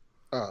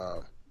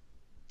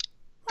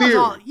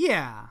theory.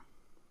 Yeah.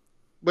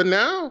 But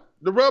now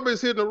the rubber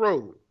is hitting the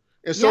road.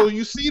 And so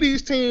you see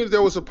these teams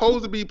that were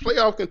supposed to be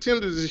playoff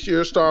contenders this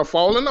year start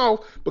falling off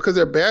because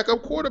their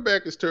backup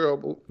quarterback is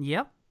terrible.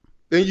 Yep.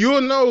 Then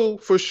you'll know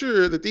for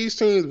sure that these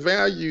teams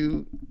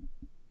value,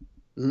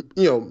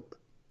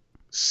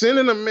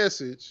 sending a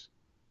message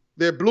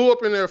that blew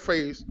up in their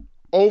face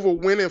over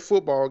winning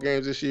football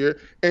games this year.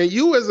 And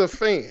you as a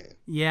fan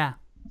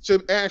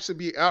should actually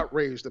be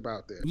outraged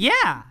about that.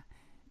 Yeah.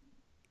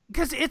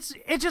 Because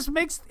it just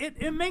makes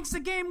it makes the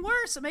game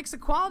worse. It makes the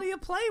quality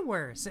of play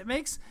worse. It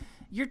makes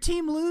your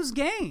team lose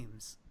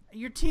games.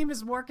 Your team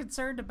is more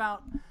concerned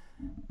about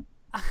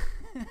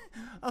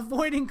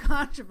avoiding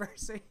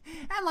controversy.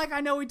 And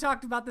I know we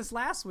talked about this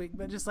last week,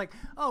 but just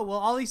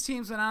all these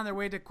teams went on their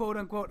way to quote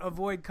unquote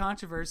avoid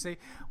controversy.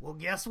 Well,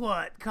 guess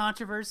what?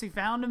 Controversy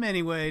found them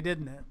anyway,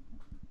 didn't it?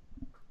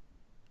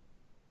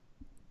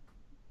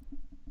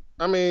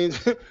 I mean,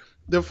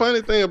 the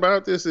funny thing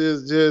about this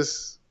is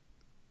just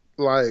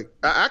I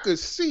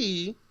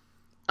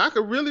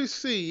could really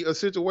see a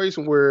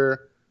situation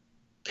where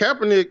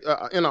Kaepernick,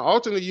 in an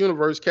alternate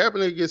universe,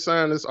 Kaepernick gets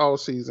signed this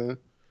offseason,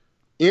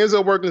 ends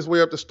up working his way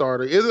up to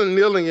starter, isn't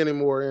kneeling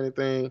anymore or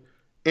anything,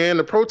 and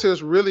the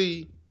protests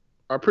really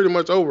are pretty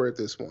much over at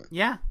this point.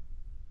 Yeah.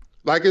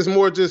 It's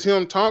more just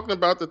him talking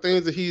about the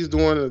things that he's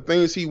doing and the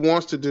things he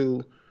wants to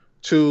do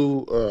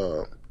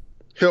to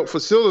help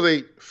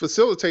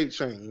facilitate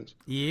change.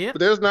 Yeah. But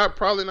there's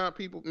probably not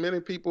many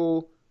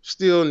people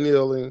still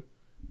kneeling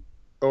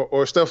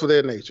or stuff of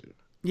that nature.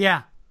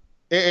 Yeah.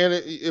 And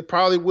it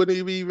probably wouldn't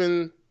have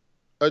even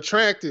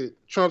attracted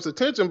Trump's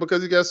attention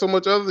because he got so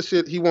much other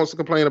shit he wants to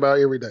complain about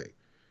every day.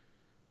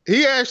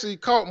 He actually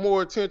caught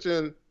more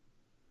attention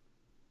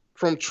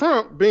from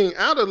Trump being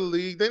out of the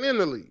league than in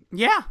the league.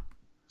 Yeah.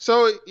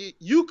 So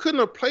you couldn't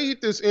have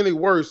played this any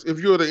worse if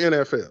you're the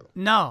NFL.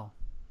 No.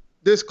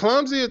 This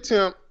clumsy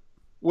attempt,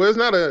 well, it's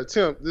not an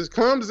attempt, this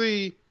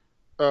clumsy...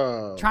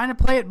 trying to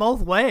play it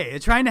both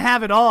ways, trying to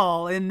have it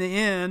all in the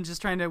end,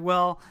 just trying to,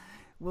 we're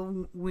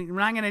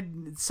not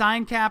going to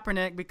sign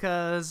Kaepernick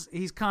because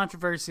he's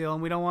controversial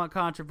and we don't want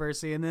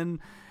controversy. And then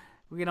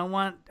we don't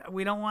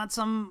want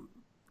some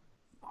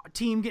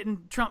team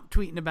getting Trump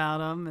tweeting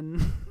about him.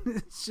 And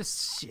it's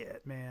just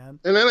shit, man.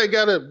 And then they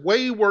got it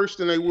way worse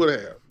than they would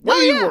have.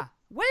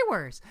 Way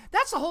worse.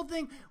 That's the whole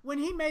thing. When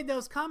he made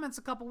those comments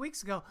a couple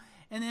weeks ago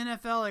and the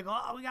NFL,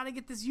 we got to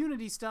get this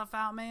unity stuff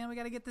out, man. We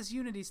got to get this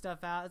unity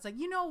stuff out. It's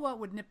you know what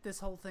would nip this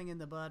whole thing in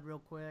the bud real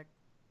quick?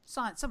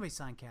 Somebody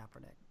sign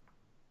Kaepernick.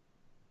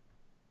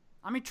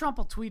 I mean, Trump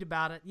will tweet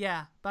about it,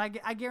 yeah, but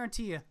I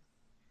guarantee you,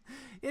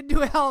 it'd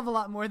do a hell of a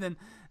lot more than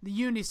the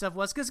unity stuff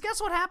was. Because guess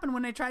what happened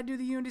when they tried to do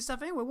the unity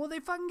stuff anyway? Well, they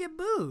fucking get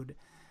booed.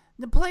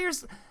 The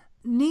players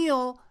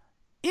kneel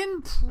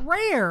in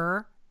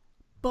prayer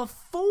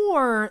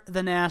before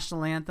the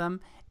national anthem,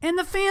 and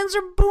the fans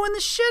are booing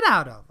the shit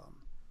out of them.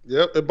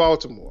 Yep, in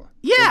Baltimore.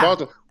 Yeah. In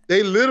Baltimore.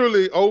 They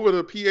literally, over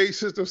the PA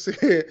system,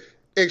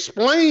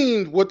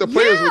 explained what the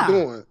players were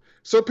doing.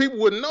 So people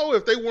would know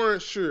if they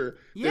weren't sure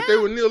that they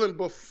were kneeling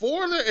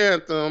before the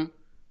anthem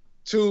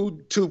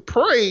to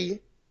pray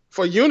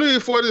for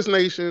unity for this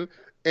nation.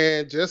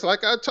 And just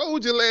like I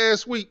told you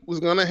last week was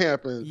going to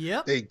happen,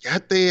 they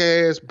got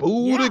their ass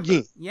booed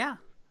again. Yeah.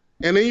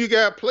 And then you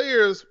got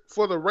players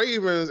for the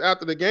Ravens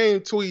after the game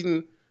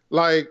tweeting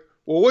well,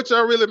 what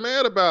y'all really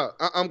mad about?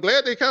 I'm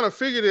glad they kind of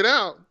figured it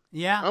out.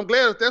 Yeah. I'm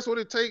glad if that's what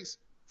it takes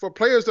for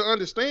players to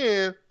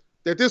understand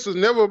that this was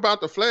never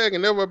about the flag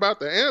and never about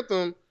the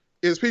anthem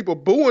is people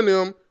booing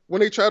them when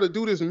they try to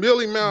do this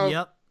mealy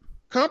mouth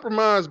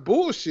compromise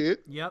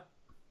bullshit. Yep.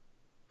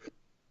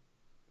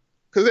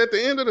 Because at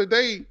the end of the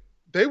day,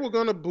 they were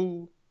going to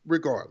boo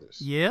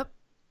regardless. Yep.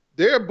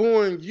 They're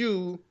booing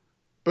you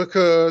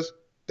because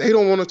they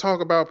don't want to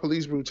talk about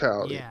police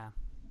brutality. Yeah.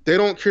 They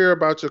don't care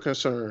about your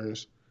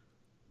concerns.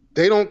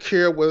 They don't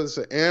care whether it's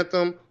an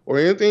anthem or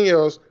anything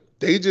else.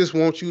 They just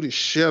want you to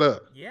shut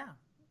up. Yeah.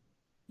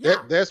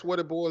 That's what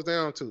it boils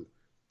down to.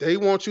 They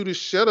want you to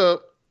shut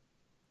up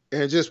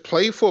and just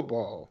play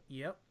football.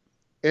 Yep.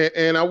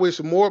 And I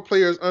wish more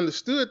players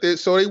understood that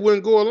so they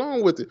wouldn't go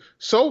along with it.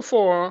 So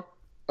far,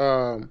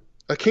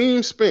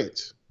 Akeem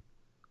Spence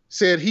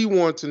said he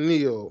wanted to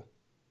kneel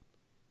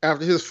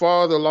after his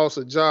father lost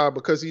a job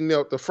because he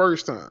knelt the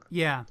first time.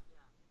 Yeah.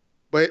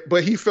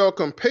 But he felt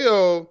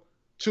compelled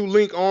to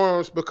link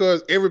arms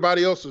because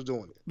everybody else was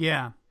doing it.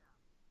 Yeah.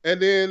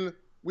 And then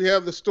we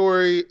have the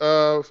story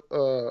of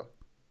the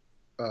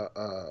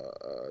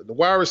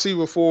wide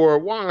receiver for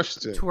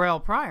Washington, Terrell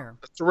Pryor,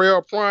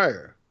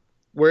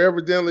 where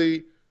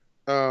evidently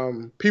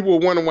people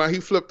were wondering why he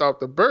flipped off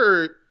the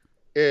bird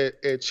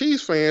at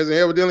Chiefs fans, and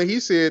evidently he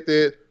said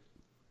that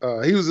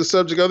he was the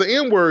subject of the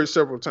N-word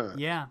several times.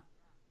 Yeah.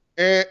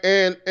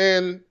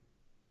 And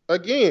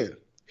again,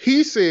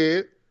 he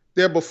said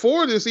that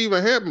before this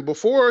even happened,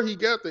 before he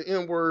got the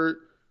N-word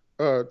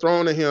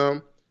thrown at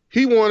him,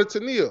 he wanted to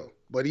kneel,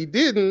 but he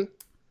didn't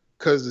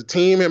because the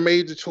team had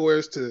made the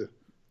choice to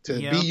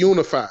be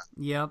unified.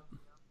 Yep.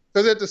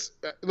 Because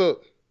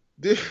look,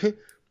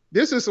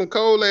 this is some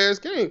cold ass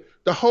game.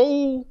 The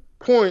whole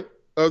point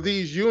of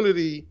these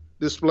unity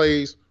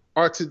displays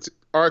are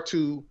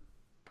to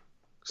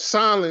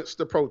silence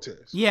the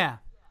protest. Yeah.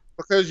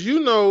 Because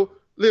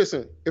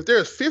listen, if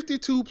there's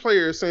 52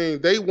 players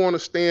saying they want to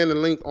stand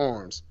and link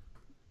arms,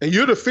 and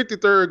you're the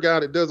 53rd guy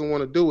that doesn't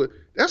want to do it,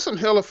 that's some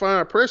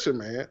hellifying pressure,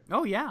 man.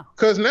 Oh yeah.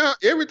 Because now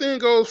everything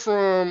goes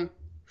from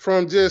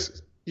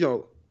just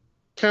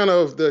kind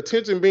of the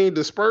attention being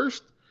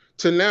dispersed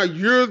to now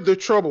you're the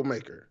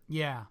troublemaker.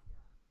 Yeah.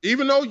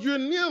 Even though you're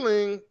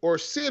kneeling or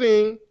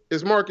sitting,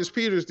 as Marcus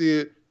Peters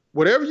did,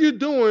 whatever you're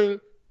doing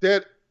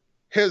that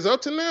has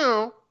up to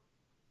now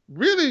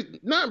really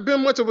not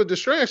been much of a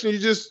distraction. You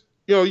just,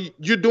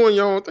 you're doing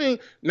your own thing.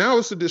 Now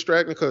it's a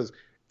distraction because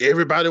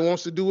everybody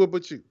wants to do it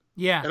but you.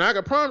 Yeah. And I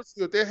can promise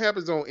you, if that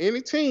happens on any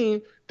team,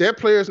 that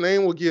player's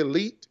name will get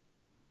leaked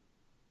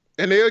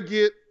and they'll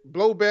get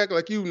blowback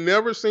like you've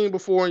never seen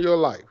before in your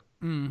life.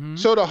 Mm-hmm.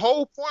 So the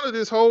whole point of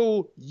this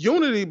whole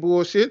unity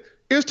bullshit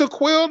is to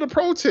quell the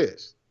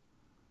protest.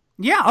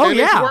 Yeah. Oh,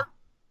 yeah.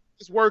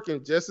 It's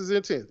working just as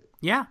intended.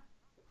 Yeah.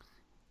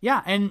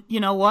 Yeah. And you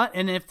know what?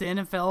 And if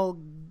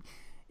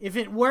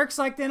it works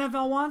like the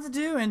NFL wants it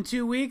to, in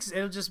 2 weeks,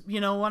 it'll just,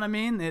 you know what I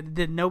mean?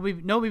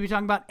 Nobody be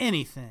talking about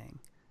anything.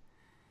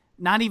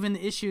 Not even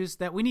the issues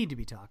that we need to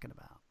be talking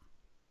about.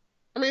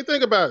 I mean,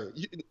 think about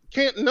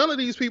it. None of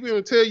these people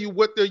even tell you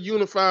what they're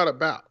unified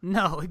about.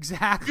 No,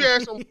 exactly. You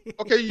ask them,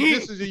 okay,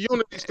 this is your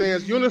unity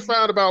stance.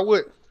 Unified about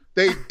what?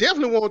 They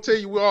definitely won't tell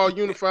you we're all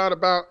unified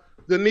about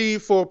the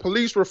need for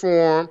police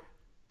reform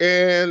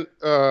and,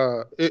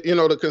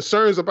 the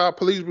concerns about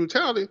police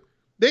brutality.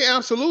 They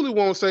absolutely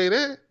won't say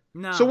that.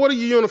 No. So what are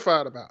you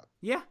unified about?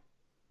 Yeah.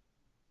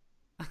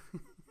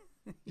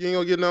 You ain't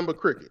gonna get nothing but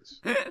crickets.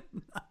 No.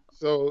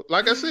 So,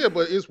 like I said,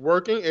 but it's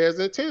working as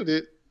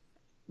intended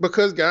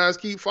because guys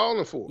keep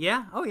falling for it.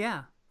 Yeah. Oh,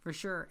 yeah, for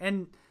sure.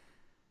 And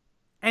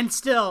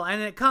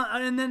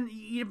then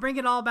you bring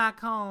it all back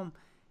home,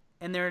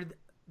 and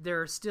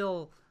there are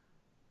still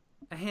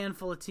a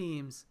handful of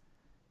teams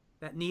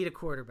that need a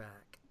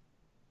quarterback,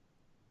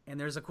 and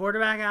there's a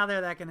quarterback out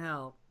there that can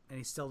help, and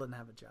he still doesn't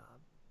have a job.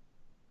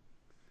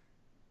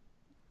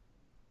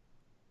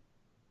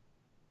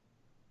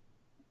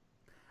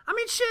 I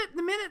mean, shit,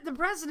 the minute the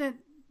president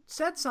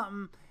said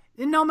something,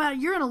 and no matter,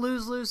 you're in a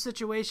lose-lose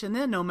situation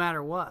then no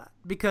matter what,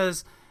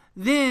 because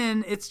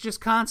then it's just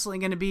constantly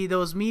going to be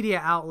those media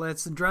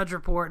outlets and Drudge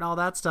Report and all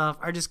that stuff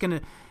are just going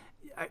to,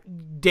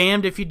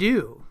 damned if you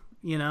do,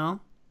 Yeah,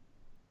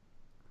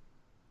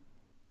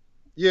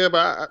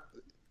 but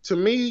to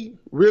me,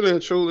 really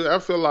and truly, I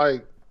feel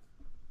like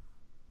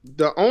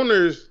the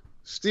owners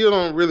still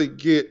don't really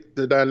get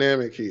the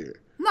dynamic here.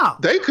 No.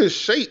 They could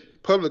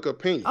shape public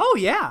opinion. Oh,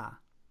 yeah.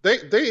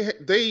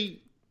 They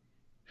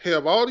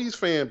have all these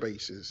fan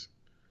bases,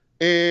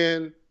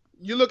 and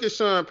you look at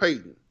Sean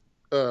Payton,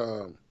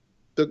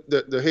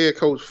 the head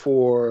coach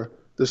for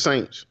the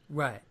Saints,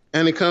 right?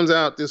 And he comes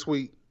out this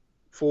week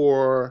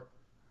for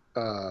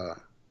gun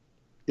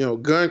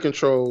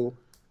control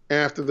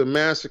after the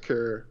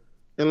massacre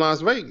in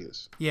Las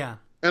Vegas. Yeah,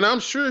 and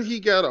I'm sure he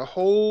got a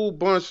whole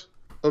bunch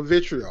of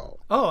vitriol.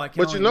 Oh, I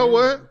can't. But you know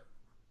what?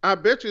 I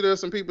bet you there's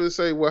some people that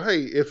say, "Well,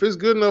 hey, if it's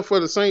good enough for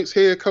the Saints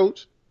head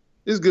coach,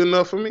 it's good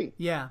enough for me."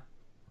 Yeah.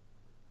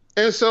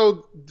 And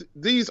so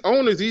these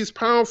owners, these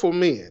powerful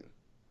men,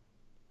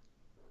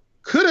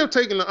 could have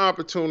taken the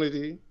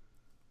opportunity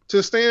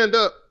to stand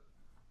up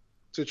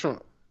to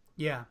Trump.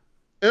 Yeah.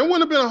 And it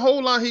wouldn't have been a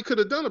whole lot he could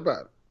have done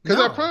about it. Because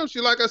I No. promise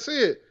you, like I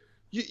said,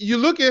 you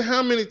look at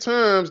how many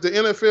times the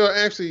NFL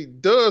actually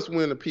does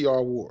win the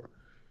PR war.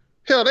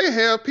 Hell, they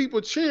have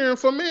people cheering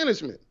for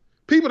management.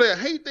 People that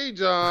hate their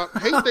job,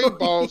 hate their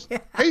boss,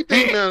 hate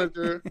their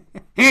manager.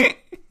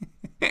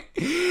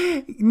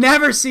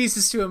 Never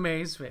ceases to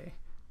amaze me.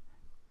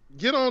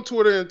 Get on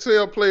Twitter and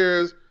tell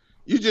players,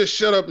 you just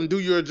shut up and do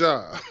your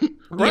job.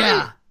 Right?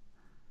 Yeah.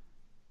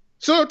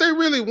 So if they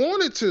really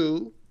wanted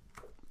to,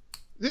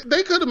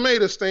 they could have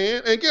made a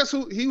stand. And guess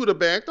who? He would have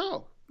backed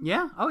off.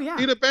 Yeah. Oh, yeah.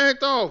 He'd have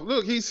backed off.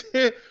 Look, he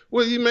said,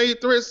 well, he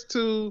made threats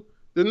to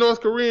the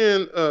North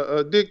Korean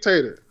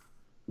dictator.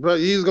 But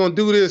he's going to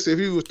do this if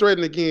he was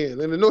threatened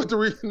again. And the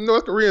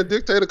North Korean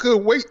dictator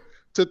couldn't wait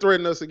to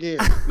threaten us again.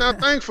 Now,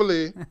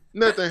 thankfully,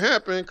 nothing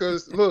happened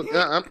because, look,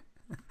 I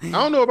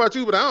don't know about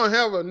you, but I don't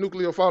have a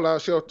nuclear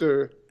fallout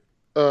shelter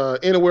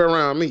anywhere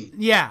around me.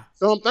 Yeah.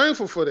 So I'm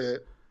thankful for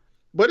that.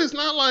 But it's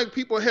not like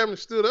people haven't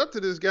stood up to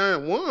this guy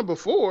and won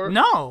before.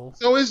 No.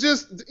 So it's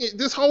just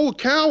this whole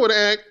coward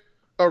act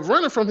of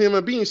running from him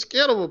and being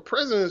scared of a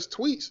president's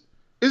tweets.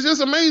 It's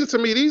just amazing to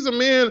me. These are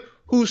men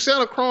who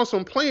sat across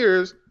from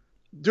players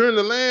during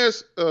the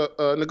last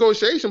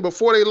negotiation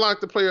before they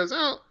locked the players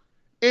out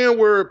and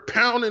were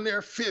pounding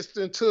their fists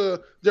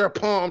into their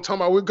palm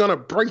talking about, we're going to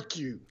break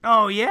you.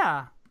 Oh,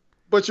 yeah.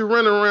 But you're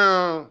running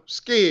around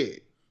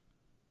scared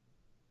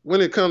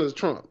when it comes to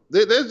Trump.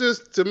 That's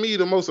just, to me,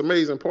 the most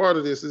amazing part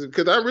of this is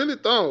because I really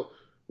thought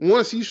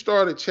once he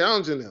started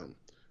challenging them,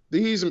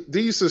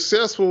 these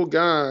successful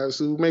guys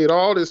who made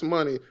all this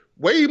money,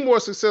 way more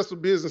successful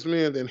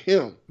businessmen than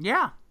him.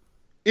 Yeah.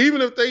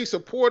 Even if they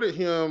supported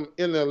him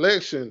in the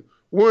election,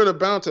 weren't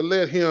about to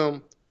let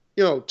him,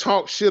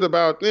 talk shit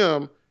about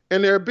them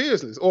and their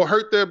business or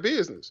hurt their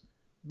business.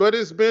 But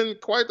it's been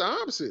quite the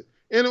opposite.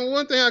 And the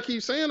one thing I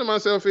keep saying to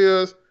myself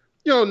is,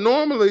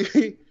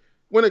 normally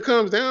when it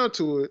comes down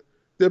to it,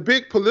 the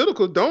big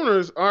political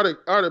donors are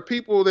the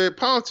people that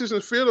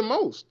politicians fear the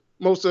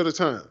most of the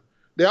time.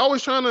 They're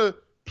always trying to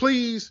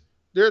please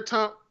their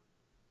top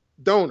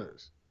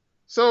donors.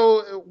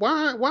 So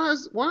why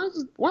is the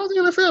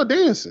NFL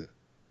dancing?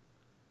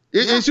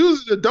 It's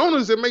usually the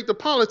donors that make the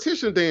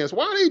politician dance.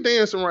 Why are they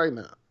dancing right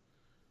now?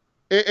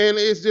 And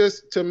it's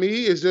just, to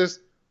me, it's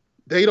just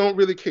they don't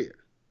really care.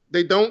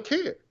 They don't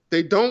care.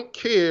 They don't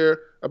care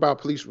about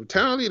police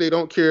brutality. They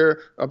don't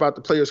care about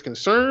the players'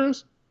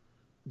 concerns.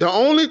 The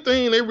only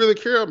thing they really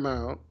care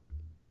about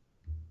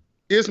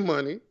is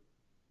money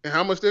and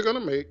how much they're going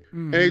to make.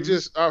 Mm-hmm. And they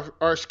just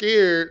are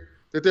scared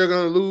that they're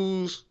going to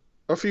lose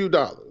a few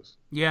dollars.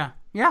 Yeah.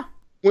 Yeah.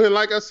 When,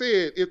 like I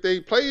said, if they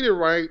played it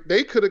right,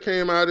 they could have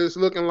came out as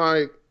looking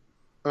like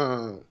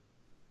the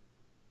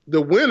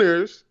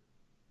winners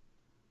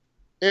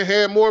and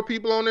had more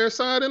people on their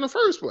side in the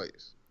first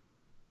place.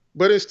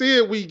 But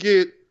instead we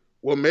get,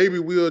 well, maybe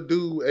we'll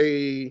do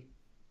a,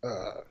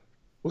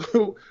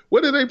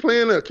 what are they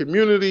playing? A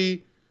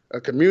community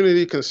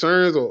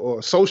concerns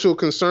or social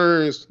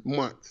concerns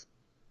month.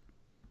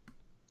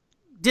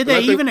 Did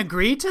they even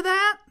agree to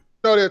that?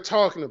 No, they're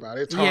talking about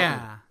it.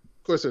 Yeah.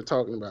 Of course they're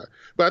talking about it.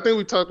 But I think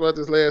we talked about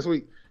this last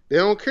week. They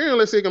don't care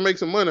unless they can make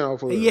some money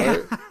off of it. Yeah.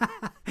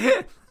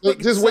 Right?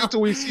 Just wait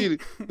till we see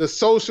the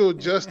social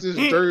justice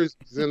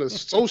jerseys and the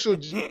social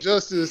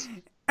justice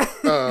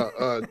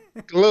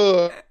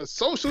glove.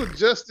 Social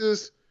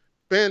justice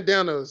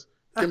bandanas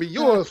can be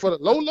yours for the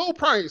low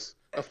price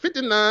of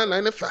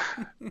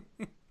 $59.95.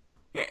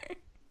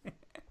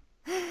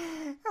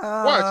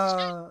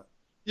 Watch.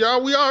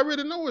 Y'all, we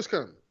already know what's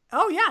coming.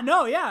 Oh yeah,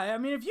 no, yeah. I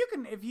mean, if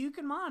you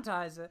can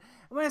monetize it,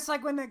 I mean, it's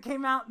like when it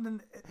came out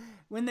and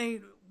when they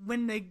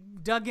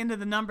dug into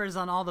the numbers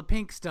on all the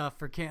pink stuff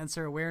for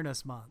Cancer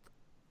Awareness Month,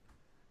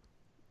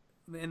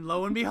 and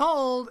lo and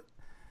behold,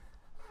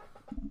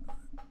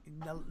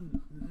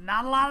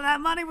 not a lot of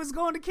that money was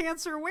going to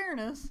cancer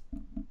awareness.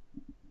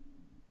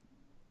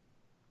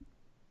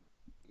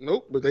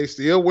 Nope, but they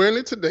still wearing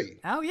it today.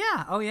 Oh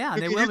yeah,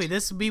 they will be.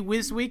 This will be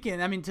this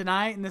weekend. I mean,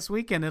 tonight and this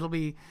weekend,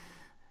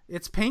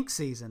 it's pink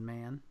season,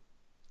 man.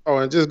 Oh,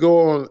 and just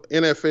go on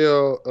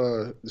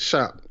NFL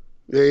shop.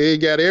 They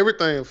got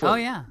everything for you. Oh,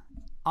 yeah.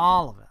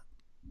 All of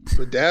it.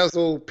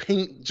 Bedazzled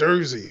pink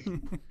jersey.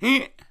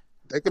 They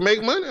can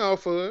make money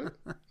off of it.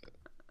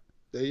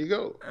 There you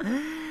go.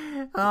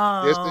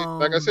 Oh,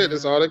 like I said,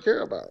 that's all they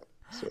care about.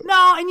 So.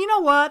 No, and you know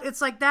what? It's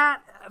like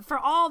that. For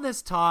all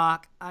this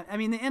talk, I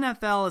mean, the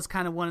NFL is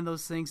kind of one of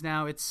those things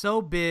now. It's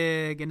so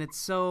big and it's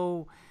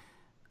so,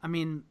 I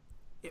mean,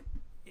 it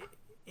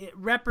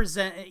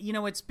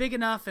it's big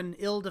enough and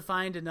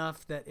ill-defined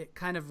enough that it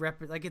kind of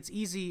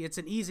it's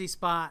an easy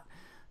spot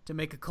to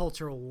make a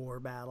cultural war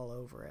battle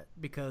over it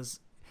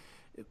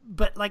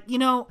but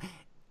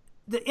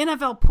the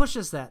NFL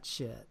pushes that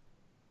shit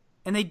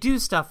and they do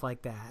stuff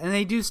like that and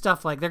they do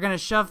stuff like they're going to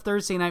shove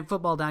Thursday night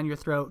football down your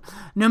throat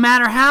no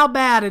matter how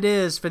bad it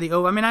is for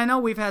I mean, I know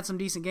we've had some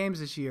decent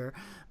games this year,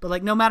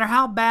 but no matter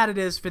how bad it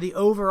is for the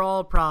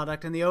overall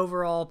product and the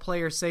overall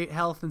player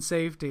health and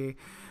safety,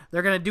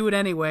 they're going to do it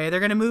anyway.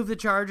 They're going to move the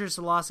Chargers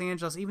to Los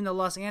Angeles, even though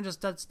Los Angeles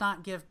does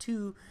not give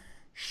two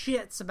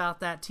shits about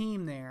that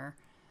team there.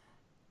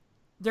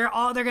 they're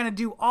going to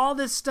do all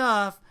this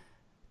stuff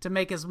to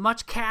make as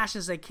much cash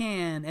as they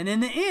can, and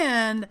in the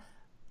end,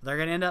 they're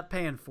going to end up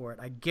paying for it.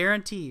 I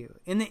guarantee you.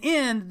 In the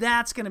end,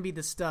 that's going to be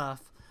the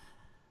stuff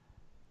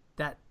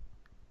that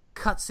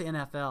cuts the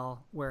NFL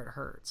where it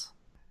hurts.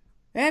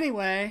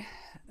 Anyway,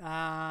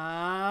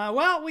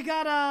 well, we've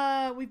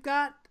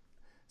got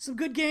some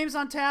good games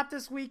on tap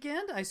this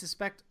weekend. I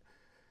suspect,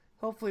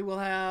 hopefully, we'll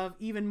have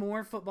even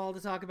more football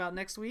to talk about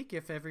next week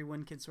if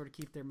everyone can sort of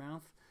keep their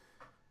mouth.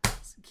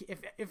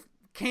 If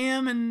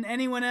Cam and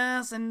anyone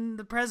else and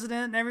the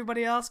president and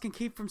everybody else can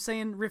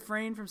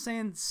refrain from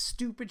saying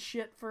stupid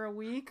shit for a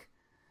week.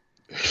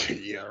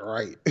 Yeah,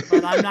 right.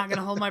 But I'm not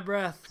gonna hold my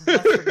breath.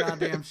 That's for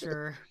goddamn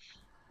sure.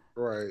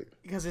 Right.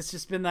 Because it's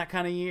just been that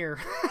kind of year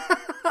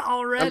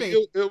already. I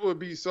mean, it would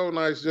be so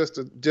nice just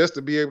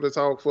to be able to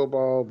talk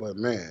football, but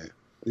man,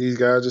 these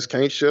guys just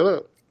can't shut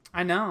up.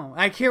 I know.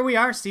 Like, here we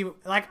are, Steve.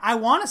 Like, I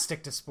want to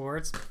stick to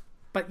sports,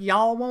 but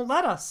y'all won't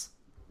let us.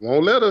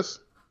 Won't let us.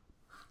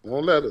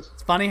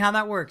 It's funny how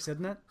that works,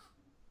 isn't it?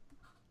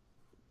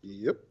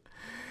 Yep.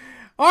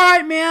 All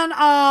right, man.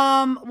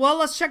 Well,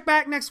 let's check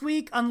back next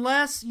week.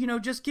 Unless,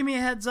 just give me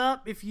a heads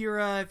up if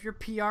your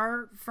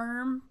PR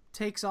firm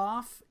takes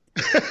off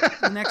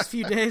the next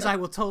few days. I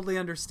will totally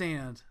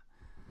understand.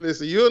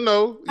 Listen, you'll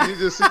know. You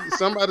just see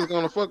somebody's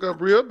gonna fuck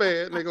up real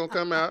bad, and they're gonna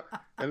come out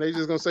and they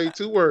just gonna say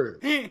 2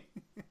 words.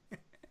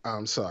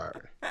 I'm sorry.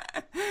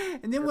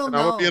 And then we'll know.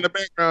 I'm gonna be in the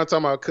background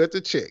talking about cut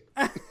the check.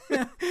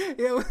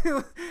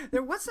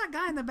 What's that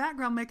guy in the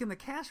background making the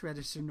cash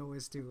register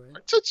noise doing?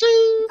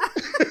 Cha-ching!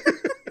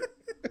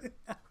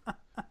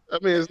 I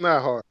mean, it's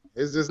not hard.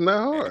 It's just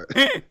not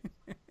hard.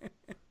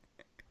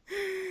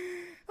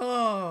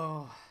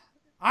 Oh.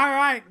 All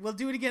right. We'll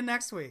do it again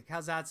next week.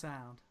 How's that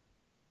sound?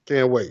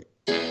 Can't wait.